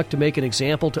behind a truck to make an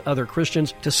example to other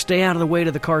Christians to stay out of the way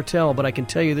to the cartel. But I can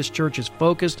tell you this church is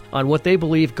focused on what they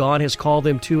believe God has called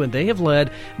them to, and they have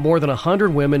led more than 100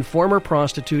 women, former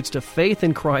prostitutes, to faith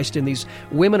in Christ, and these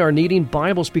women are needing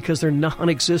Bibles because they're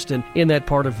non-existent in that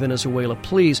part of Venezuela.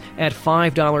 Please, at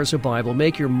 $5 a Bible,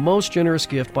 make your most generous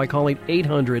gift by calling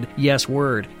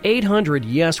 800-YES-WORD.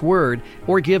 800-YES-WORD,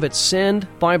 or give at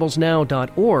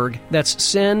sendbiblesnow.org. That's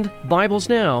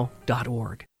sendbiblesnow.org.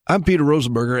 I'm Peter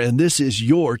Rosenberger, and this is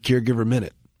your Caregiver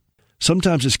Minute.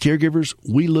 Sometimes as caregivers,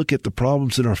 we look at the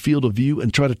problems in our field of view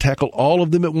and try to tackle all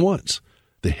of them at once.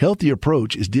 The healthy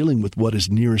approach is dealing with what is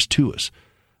nearest to us.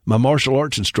 My martial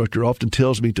arts instructor often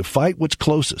tells me to fight what's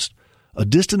closest. A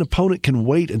distant opponent can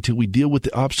wait until we deal with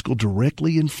the obstacle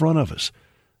directly in front of us.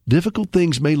 Difficult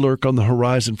things may lurk on the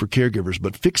horizon for caregivers,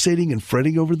 but fixating and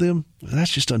fretting over them,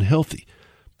 that's just unhealthy.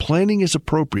 Planning is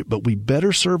appropriate, but we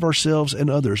better serve ourselves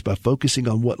and others by focusing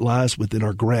on what lies within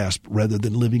our grasp rather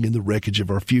than living in the wreckage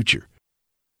of our future.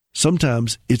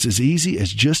 Sometimes it's as easy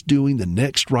as just doing the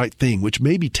next right thing, which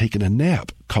may be taking a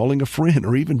nap, calling a friend,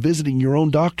 or even visiting your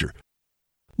own doctor.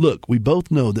 Look, we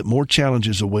both know that more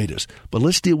challenges await us, but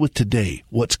let's deal with today,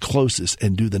 what's closest,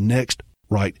 and do the next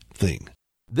right thing.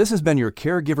 This has been your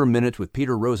Caregiver Minute with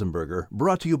Peter Rosenberger,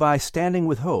 brought to you by Standing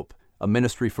with Hope, a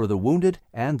ministry for the wounded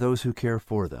and those who care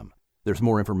for them. There's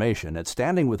more information at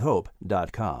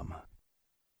standingwithhope.com.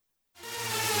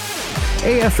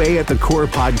 AFA at the Core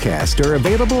podcast are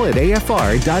available at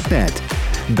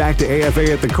afr.net. Back to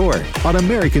AFA at the Core on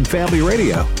American Family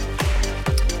Radio.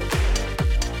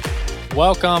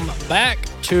 Welcome back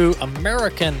to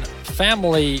American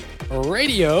Family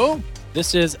Radio.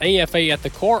 This is AFA at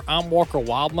the Core. I'm Walker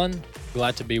Wildman.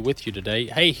 Glad to be with you today.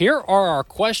 Hey, here are our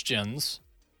questions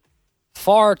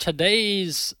for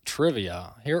today's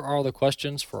trivia. Here are the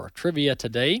questions for our trivia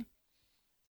today.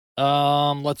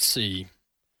 Let's see.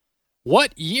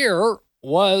 What year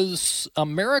was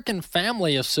American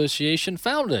Family Association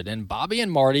founded? And Bobby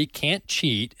and Marty can't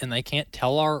cheat, and they can't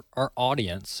tell our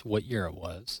audience what year it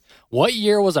was. What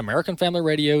year was American Family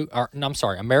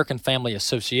American Family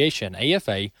Association,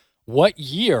 AFA, what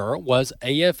year was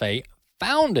AFA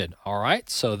founded? All right,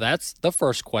 so that's the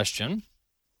first question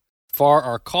for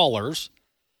our callers.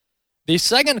 The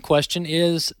second question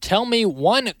is, tell me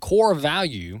one core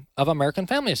value of American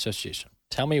Family Association.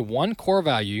 Tell me one core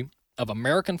value of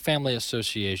American Family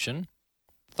Association.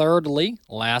 Thirdly,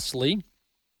 lastly,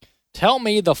 tell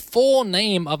me the full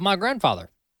name of my grandfather.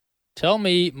 Tell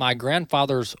me my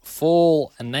grandfather's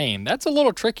full name. That's a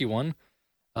little tricky one.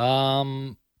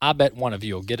 I bet one of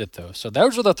you will get it, though. So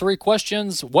those are the three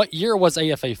questions. What year was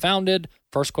AFA founded?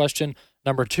 First question.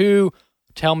 Number two,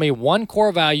 tell me one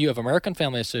core value of American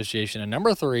Family Association. And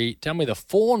number three, tell me the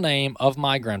full name of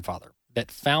my grandfather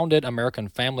that founded American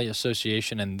Family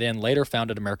Association and then later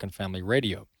founded American Family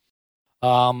Radio.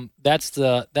 That's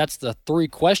the three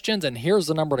questions, and here's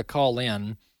the number to call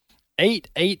in,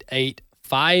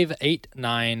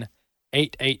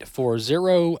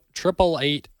 888-589-8840,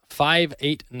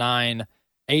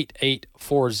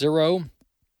 888-589-8840,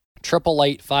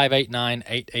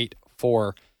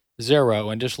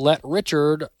 888-589-8840, and just let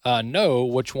Richard know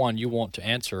which one you want to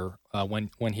answer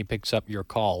when he picks up your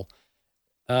call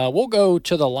We'll go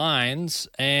to the lines,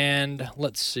 and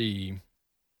let's see.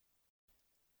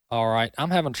 All right,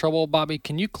 I'm having trouble, Bobby.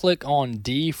 Can you click on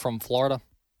D from Florida?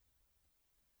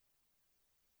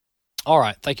 All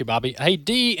right, thank you, Bobby. Hey,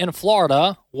 D in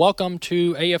Florida, welcome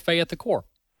to AFA at the Core.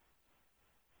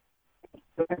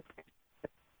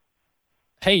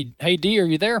 Hey, D, are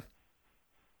you there?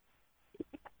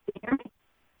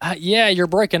 Yeah, you're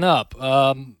breaking up.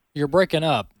 You're breaking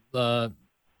up.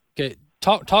 Okay,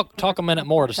 talk a minute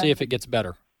more to see if it gets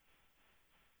better.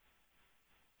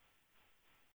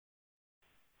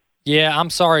 Yeah, I'm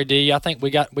sorry, D. I think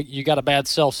you got a bad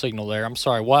cell signal there. I'm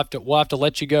sorry. We'll have to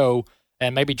let you go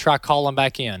and maybe try calling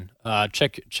back in.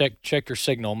 Check your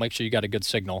signal. Make sure you got a good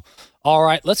signal. All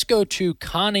right, let's go to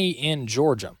Connie in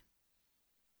Georgia.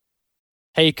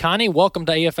 Hey, Connie, welcome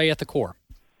to AFA at the Core.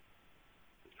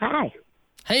 Hi.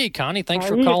 Hey, Connie, thanks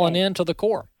for calling in to the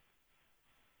Core.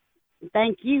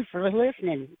 Thank you for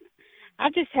listening. I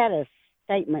just had a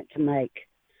statement to make.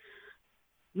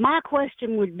 My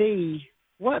question would be,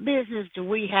 what business do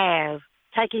we have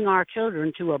taking our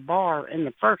children to a bar in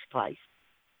the first place,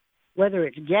 whether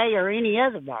it's gay or any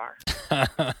other bar?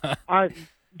 Or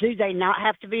do they not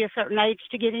have to be a certain age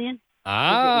to get in? Is it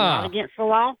not against the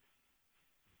law?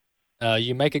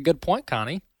 You make a good point,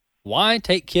 Connie. Why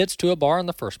take kids to a bar in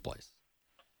the first place?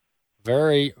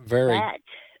 Very, very...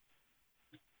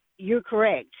 You're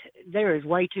correct. There is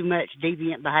way too much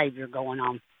deviant behavior going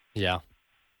on. Yeah.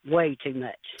 Way too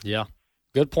much. Yeah.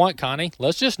 Good point, Connie.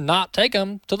 Let's just not take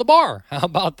them to the bar. How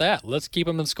about that? Let's keep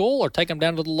them in school or take them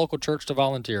down to the local church to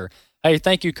volunteer. Hey,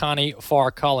 thank you, Connie,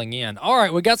 for calling in. All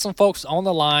right, we got some folks on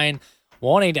the line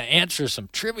wanting to answer some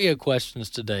trivia questions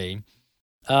today.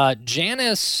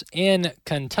 Janice in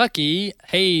Kentucky.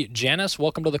 Hey, Janice,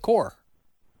 welcome to the Core.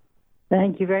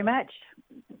 Thank you very much.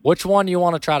 Which one do you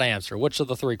want to try to answer? Which of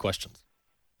the three questions?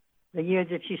 The year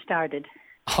that you started.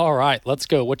 All right, let's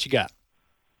go. What you got?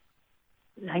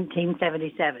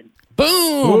 1977.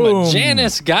 Boom!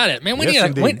 Janice got it. Man, we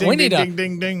need a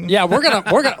ding ding. Yeah, we're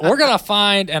gonna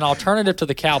find an alternative to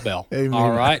the cowbell. Amen.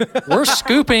 All right, we're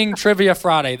scooping Trivia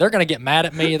Friday. They're gonna get mad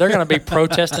at me. They're gonna be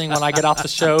protesting when I get off the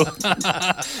show.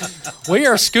 We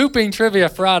are scooping Trivia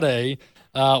Friday.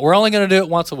 We're only gonna do it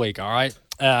once a week. All right,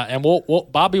 and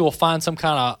Bobby will find some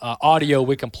kind of audio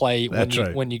we can play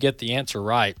when you get the answer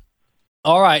right.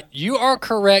 All right, you are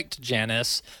correct,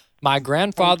 Janice. My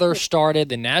grandfather started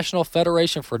the National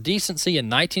Federation for Decency in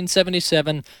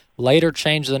 1977, later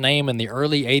changed the name in the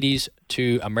early 80s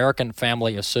to American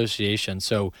Family Association.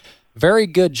 So very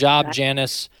good job,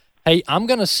 Janice. Hey, I'm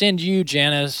going to send you,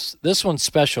 Janice, this one's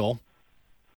special.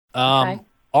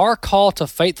 Our Call to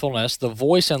Faithfulness, the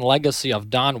Voice and Legacy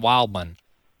of Don Wildman.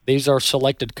 These are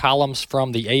selected columns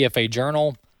from the AFA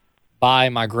Journal by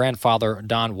my grandfather,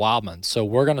 Don Wildman. So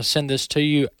we're going to send this to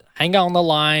you. Hang on the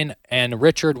line, and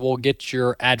Richard will get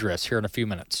your address here in a few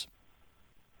minutes.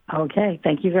 Okay,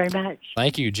 thank you very much.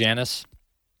 Thank you, Janice.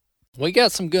 We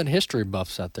got some good history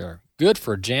buffs out there. Good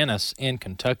for Janice in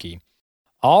Kentucky.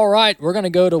 All right, we're going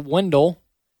to go to Wendell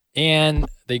in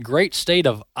the great state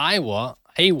of Iowa.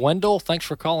 Hey, Wendell, thanks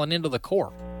for calling into the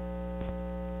Core.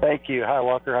 Thank you. Hi,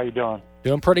 Walker. How you doing?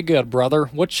 Doing pretty good, brother.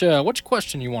 Which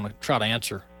question you want to try to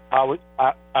answer? I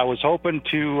was hoping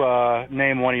to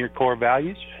name one of your core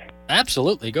values.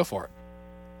 Absolutely. Go for it.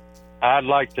 I'd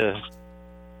like to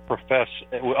profess,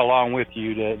 along with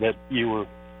you, that you were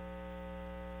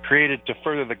created to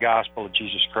further the gospel of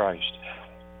Jesus Christ.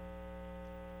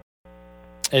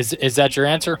 Is that your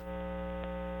answer?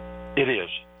 It is.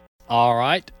 All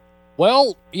right.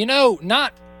 Well,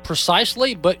 not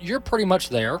precisely, but you're pretty much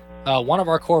there. One of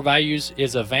our core values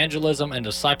is evangelism and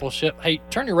discipleship. Hey,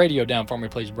 turn your radio down for me,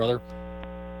 please, brother.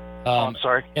 I'm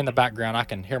sorry. In the background, I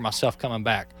can hear myself coming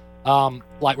back,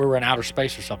 like we were in outer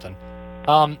space or something.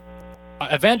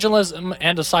 Evangelism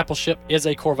and discipleship is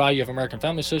a core value of American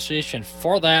Family Association.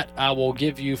 For that, I will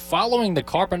give you Following the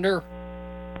Carpenter,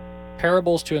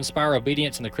 Parables to Inspire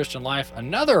Obedience in the Christian Life,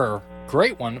 another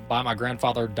great one by my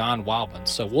grandfather, Don Wildman.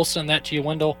 So we'll send that to you,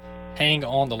 Wendell. Hang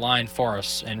on the line for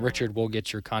us, and Richard will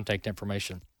get your contact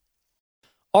information.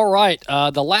 All right,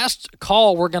 the last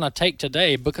call we're going to take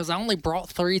today, because I only brought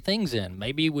 3 things in.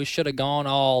 Maybe we should have gone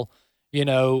all,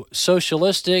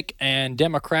 socialistic and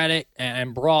democratic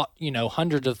and brought,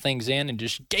 hundreds of things in and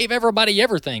just gave everybody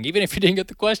everything, even if you didn't get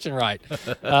the question right.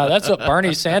 That's what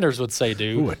Bernie Sanders would say,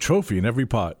 dude. Ooh, a trophy in every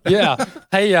pot. Yeah.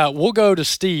 Hey, we'll go to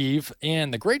Steve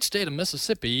in the great state of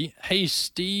Mississippi. Hey,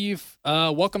 Steve,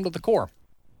 welcome to the Core.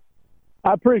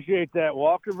 I appreciate that,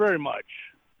 Walker, very much.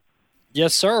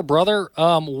 Yes, sir, brother.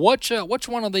 Which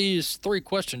one of these three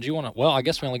questions you want to? Well, I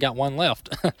guess we only got one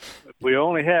left. We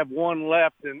only have one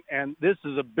left, and this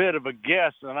is a bit of a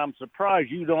guess, and I'm surprised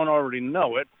you don't already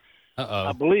know it. Uh-oh.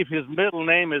 I believe his middle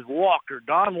name is Walker,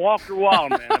 Don Walker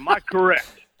Wildman. Am I correct?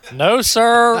 No,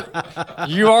 sir.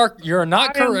 You're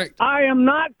not correct. I am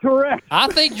not correct. I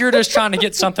think you're just trying to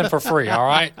get something for free, all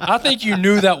right? I think you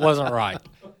knew that wasn't right.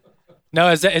 No,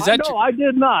 is that No, I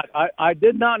did not. I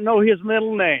did not know his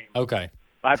middle name. Okay.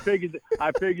 I figured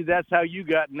that's how you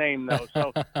got named, though.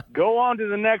 So go on to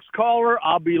the next caller.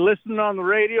 I'll be listening on the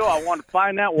radio. I want to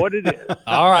find out what it is.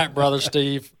 All right, brother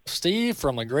Steve. Steve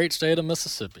from the great state of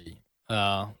Mississippi.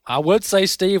 I would say,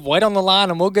 Steve, wait on the line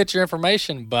and we'll get your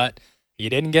information, but you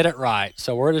didn't get it right.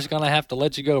 So we're just going to have to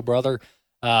let you go, brother.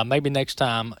 Maybe next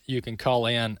time you can call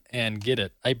in and get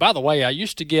it. Hey, by the way, I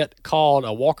used to get called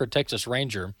a Walker, Texas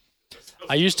Ranger.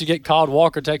 I used to get called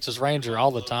Walker, Texas Ranger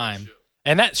all the time.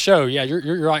 And that show, yeah,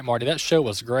 you're right, Marty. That show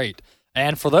was great.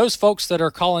 And for those folks that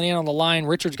are calling in on the line,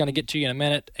 Richard's going to get to you in a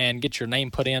minute and get your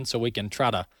name put in so we can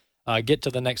try to get to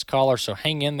the next caller. So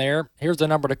hang in there. Here's the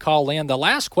number to call in. The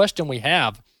last question we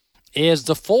have is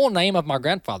the full name of my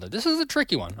grandfather. This is a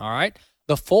tricky one, all right?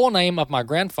 The full name of my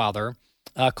grandfather.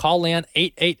 Call in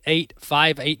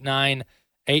 888-589-8840,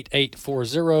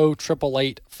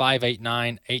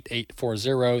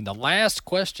 888-589-8840. The last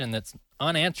question that's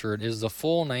unanswered is the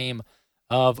full name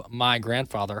of my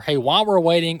grandfather. Hey, while we're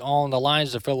waiting on the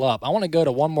lines to fill up, I want to go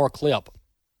to one more clip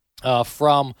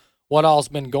from what all's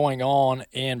been going on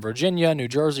in Virginia, New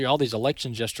Jersey, all these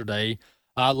elections yesterday.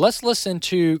 Let's listen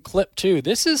to clip 2.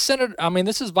 This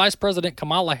is Vice President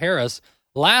Kamala Harris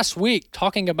last week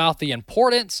talking about the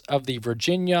importance of the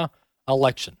Virginia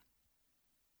election.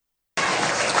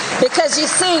 Because you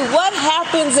see, what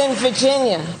happens in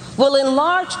Virginia will in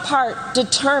large part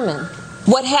determine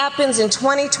what happens in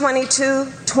 2022,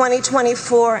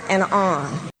 2024, and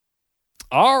on.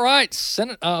 All right,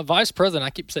 Vice President.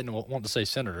 I keep saying want to say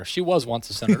senator. She was once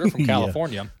a senator from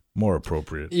California. Yeah, more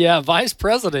appropriate. Yeah, Vice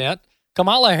President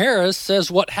Kamala Harris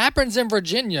says what happens in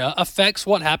Virginia affects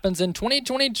what happens in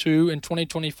 2022 and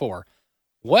 2024.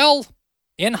 Well,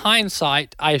 in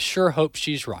hindsight, I sure hope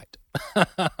she's right.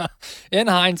 In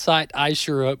hindsight, I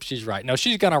sure hope she's right. No,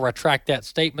 she's going to retract that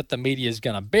statement. The media is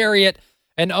going to bury it.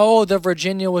 And, the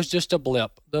Virginia was just a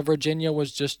blip. The Virginia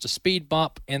was just a speed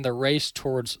bump in the race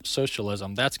towards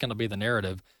socialism. That's going to be the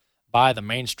narrative by the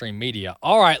mainstream media.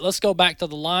 All right, let's go back to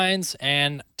the lines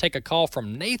and take a call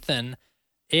from Nathan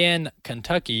in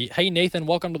Kentucky. Hey, Nathan,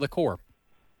 welcome to the Core.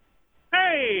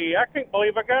 Hey, I can't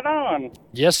believe I got on.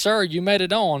 Yes, sir, you made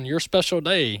it on. Your special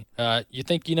day. You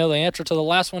think you know the answer to the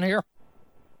last one here?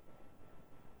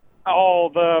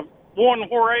 Oh, the one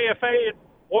where AFA,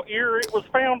 what year it was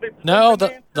founded? No,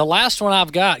 the last one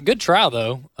I've got, good try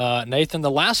though, Nathan.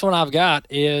 The last one I've got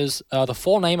is the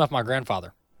full name of my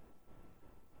grandfather.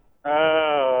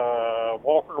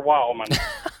 Walker Wildman.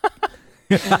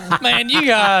 Man, you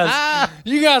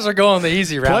guys are going the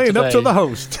easy route Playing today. Up to the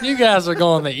host. You guys are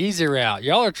going the easy route.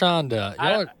 Y'all are trying to.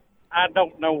 I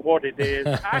don't know what it is.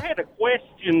 I had a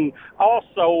question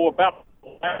also about the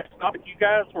last topic you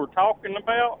guys were talking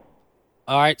about.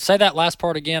 All right, say that last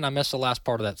part again. I missed the last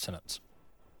part of that sentence.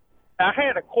 I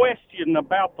had a question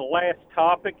about the last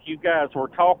topic you guys were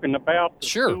talking about. The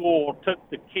school took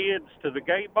the kids to the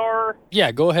gay bar.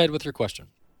 Yeah, go ahead with your question.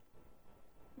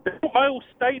 Do most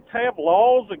states have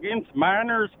laws against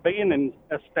minors being in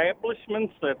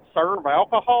establishments that serve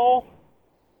alcohol?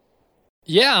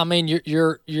 Yeah, I mean, that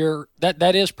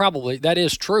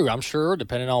is true. I'm sure,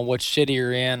 depending on which city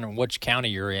you're in or which county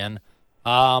you're in.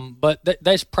 But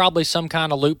there's probably some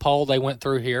kind of loophole they went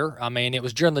through here. I mean, it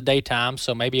was during the daytime,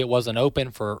 so maybe it wasn't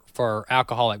open for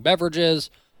alcoholic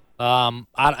beverages.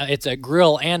 It's a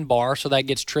grill and bar, so that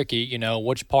gets tricky,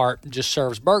 which part just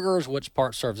serves burgers, which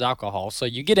part serves alcohol. So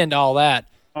you get into all that,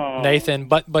 Nathan.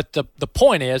 But the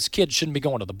point is, kids shouldn't be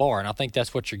going to the bar, and I think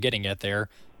that's what you're getting at there.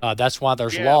 That's why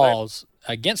there's laws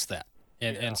against that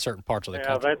in certain parts of the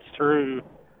country. Yeah, that's true.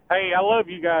 Hey, I love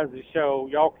you guys' show.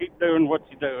 Y'all keep doing what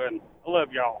you're doing. I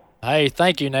love y'all. Hey,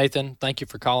 thank you, Nathan. Thank you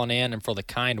for calling in and for the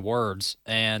kind words.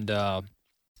 And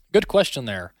good question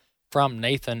there from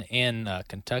Nathan in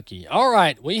Kentucky. All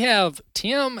right, we have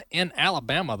Tim in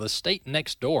Alabama, the state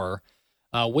next door.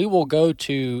 We will go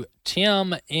to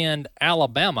Tim in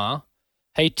Alabama.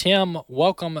 Hey, Tim,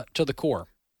 welcome to the Core.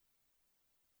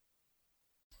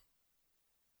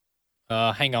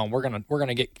 Hang on, we're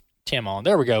gonna get Tim on.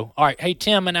 There we go. All right, hey,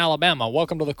 Tim in Alabama,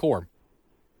 welcome to the Core.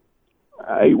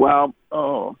 Hey, well,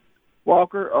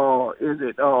 Walker, is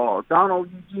it Donald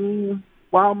Eugene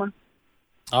Wildman?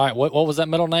 All right, what was that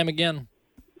middle name again?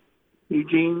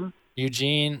 Eugene.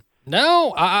 Eugene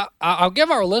No, I'll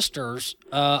give our listeners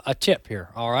a tip here,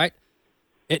 all right?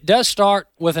 It does start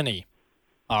with an E,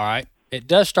 all right? It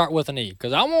does start with an E,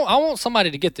 because I want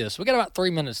somebody to get this. We got about 3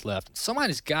 minutes left.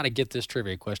 Somebody's got to get this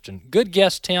trivia question. Good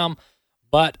guess, Tim,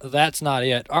 but that's not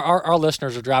it. Our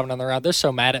listeners are driving on the road. They're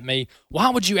so mad at me. Why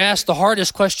would you ask the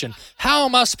hardest question? How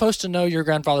am I supposed to know your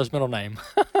grandfather's middle name?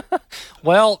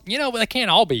 Well, they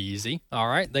can't all be easy, all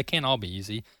right? They can't all be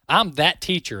easy. I'm that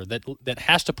teacher that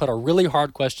has to put a really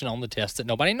hard question on the test that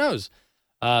nobody knows.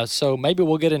 So maybe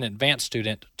we'll get an advanced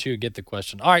student to get the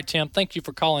question. All right, Tim, thank you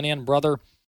for calling in, brother.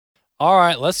 All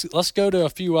right, let's go to a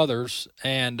few others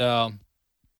and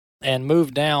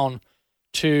move down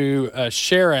to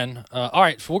Sharon. All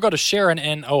right, so we'll go to Sharon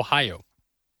in Ohio.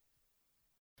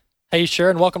 Hey,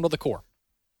 Sharon, welcome to the Core.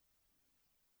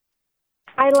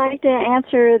 I'd like to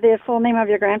answer the full name of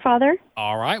your grandfather.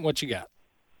 All right, what you got?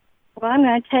 Well, I'm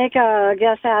going to take a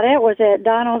guess at it. Was it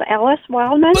Donald Ellis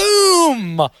Wildman?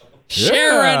 Boom!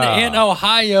 Sharon in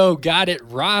Ohio got it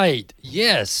right.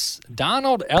 Yes,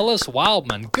 Donald Ellis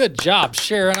Wildman. Good job,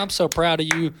 Sharon. I'm so proud of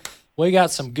you. We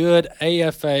got some good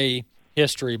AFA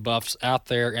history buffs out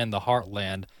there in the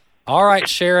heartland. All right,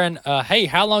 Sharon. Hey,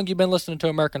 how long you been listening to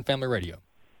American Family Radio?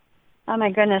 Oh, my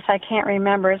goodness. I can't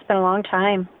remember. It's been a long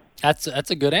time. That's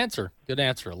a good answer. Good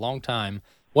answer. A long time.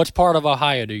 What part of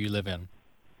Ohio do you live in?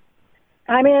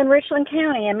 I'm in Richland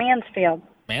County in Mansfield.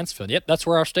 Mansfield. Yep, that's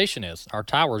where our station is. Our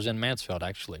tower's in Mansfield,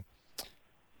 actually.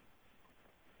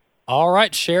 All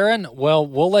right, Sharon. Well,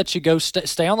 we'll let you go.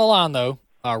 Stay on the line, though.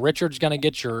 Richard's going to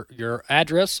get your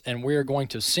address, and we are going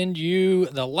to send you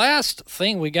the last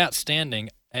thing we got standing,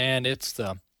 and it's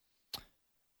my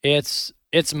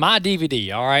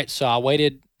DVD, all right? So I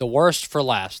waited the worst for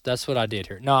last. That's what I did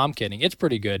here. No, I'm kidding. It's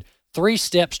pretty good. 3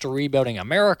 Steps to Rebuilding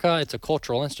America. It's a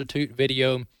Cultural Institute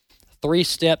video. 3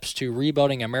 Steps to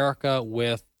Rebuilding America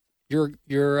with your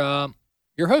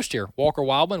host here, Walker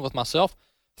Wildman, with myself.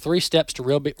 3 Steps to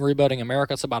Rebuilding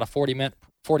America. It's about a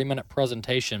 40-minute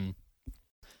presentation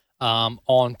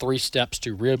on 3 Steps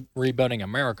to Rebuilding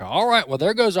America. All right, well,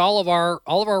 there goes all of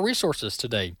our resources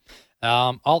today.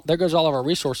 There goes all of our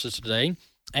resources today.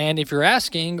 And if you're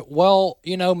asking, well,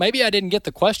 maybe I didn't get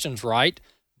the questions right,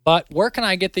 but where can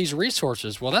I get these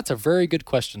resources? Well, that's a very good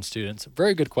question, students.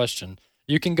 Very good question.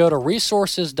 You can go to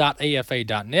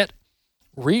resources.afa.net,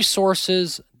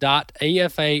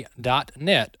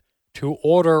 resources.afa.net to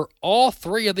order all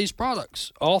 3 of these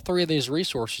products, all 3 of these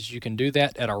resources. You can do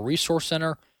that at our resource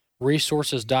center,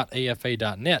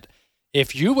 resources.afa.net.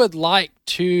 If you would like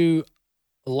to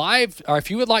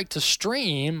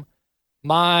stream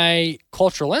my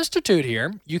Cultural Institute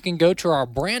here, you can go to our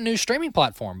brand new streaming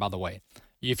platform, by the way.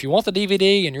 If you want the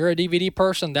DVD and you're a DVD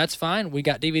person, that's fine. We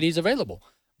got DVDs available.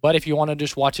 But if you want to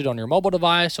just watch it on your mobile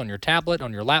device, on your tablet,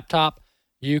 on your laptop,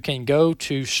 you can go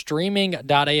to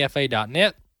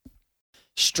streaming.afa.net,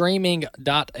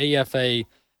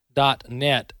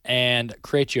 streaming.afa.net, and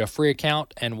create you a free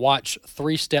account and watch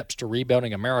 3 Steps to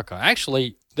Rebuilding America.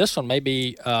 Actually, this one may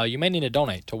be, you may need to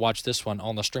donate to watch this one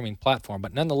on the streaming platform,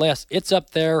 but nonetheless, it's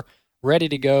up there, ready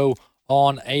to go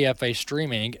on AFA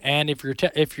streaming. And if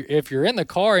you're in the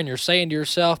car and you're saying to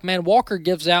yourself, man, Walker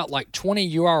gives out like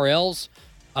 20 URLs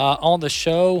on the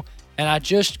show, and I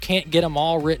just can't get them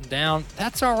all written down,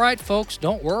 that's all right, folks.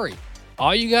 Don't worry.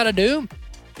 All you got to do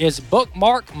is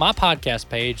bookmark my podcast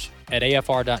page at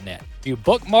afr.net. You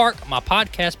bookmark my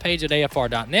podcast page at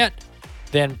afr.net,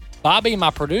 then Bobby, my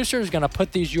producer, is going to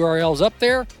put these URLs up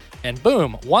there, and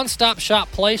boom, one-stop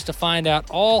shop place to find out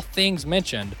all things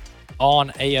mentioned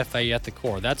on AFA at the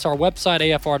Core. That's our website,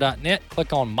 afr.net.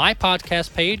 Click on my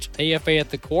podcast page, AFA at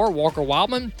the Core, Walker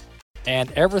Wildman,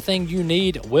 and everything you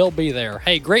need will be there.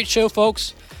 Hey, great show,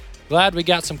 folks. Glad we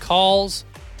got some calls,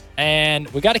 and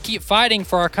we got to keep fighting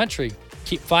for our country.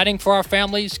 Keep fighting for our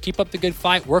families. Keep up the good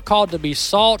fight. We're called to be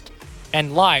salt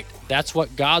and light. That's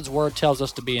what God's word tells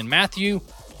us to be in Matthew.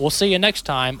 We'll see you next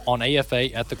time on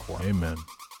AFA at the Core. Amen.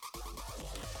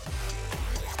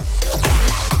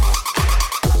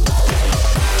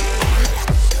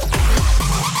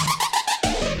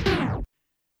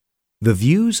 The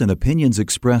views and opinions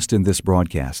expressed in this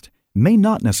broadcast may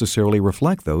not necessarily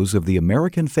reflect those of the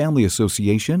American Family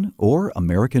Association or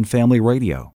American Family Radio.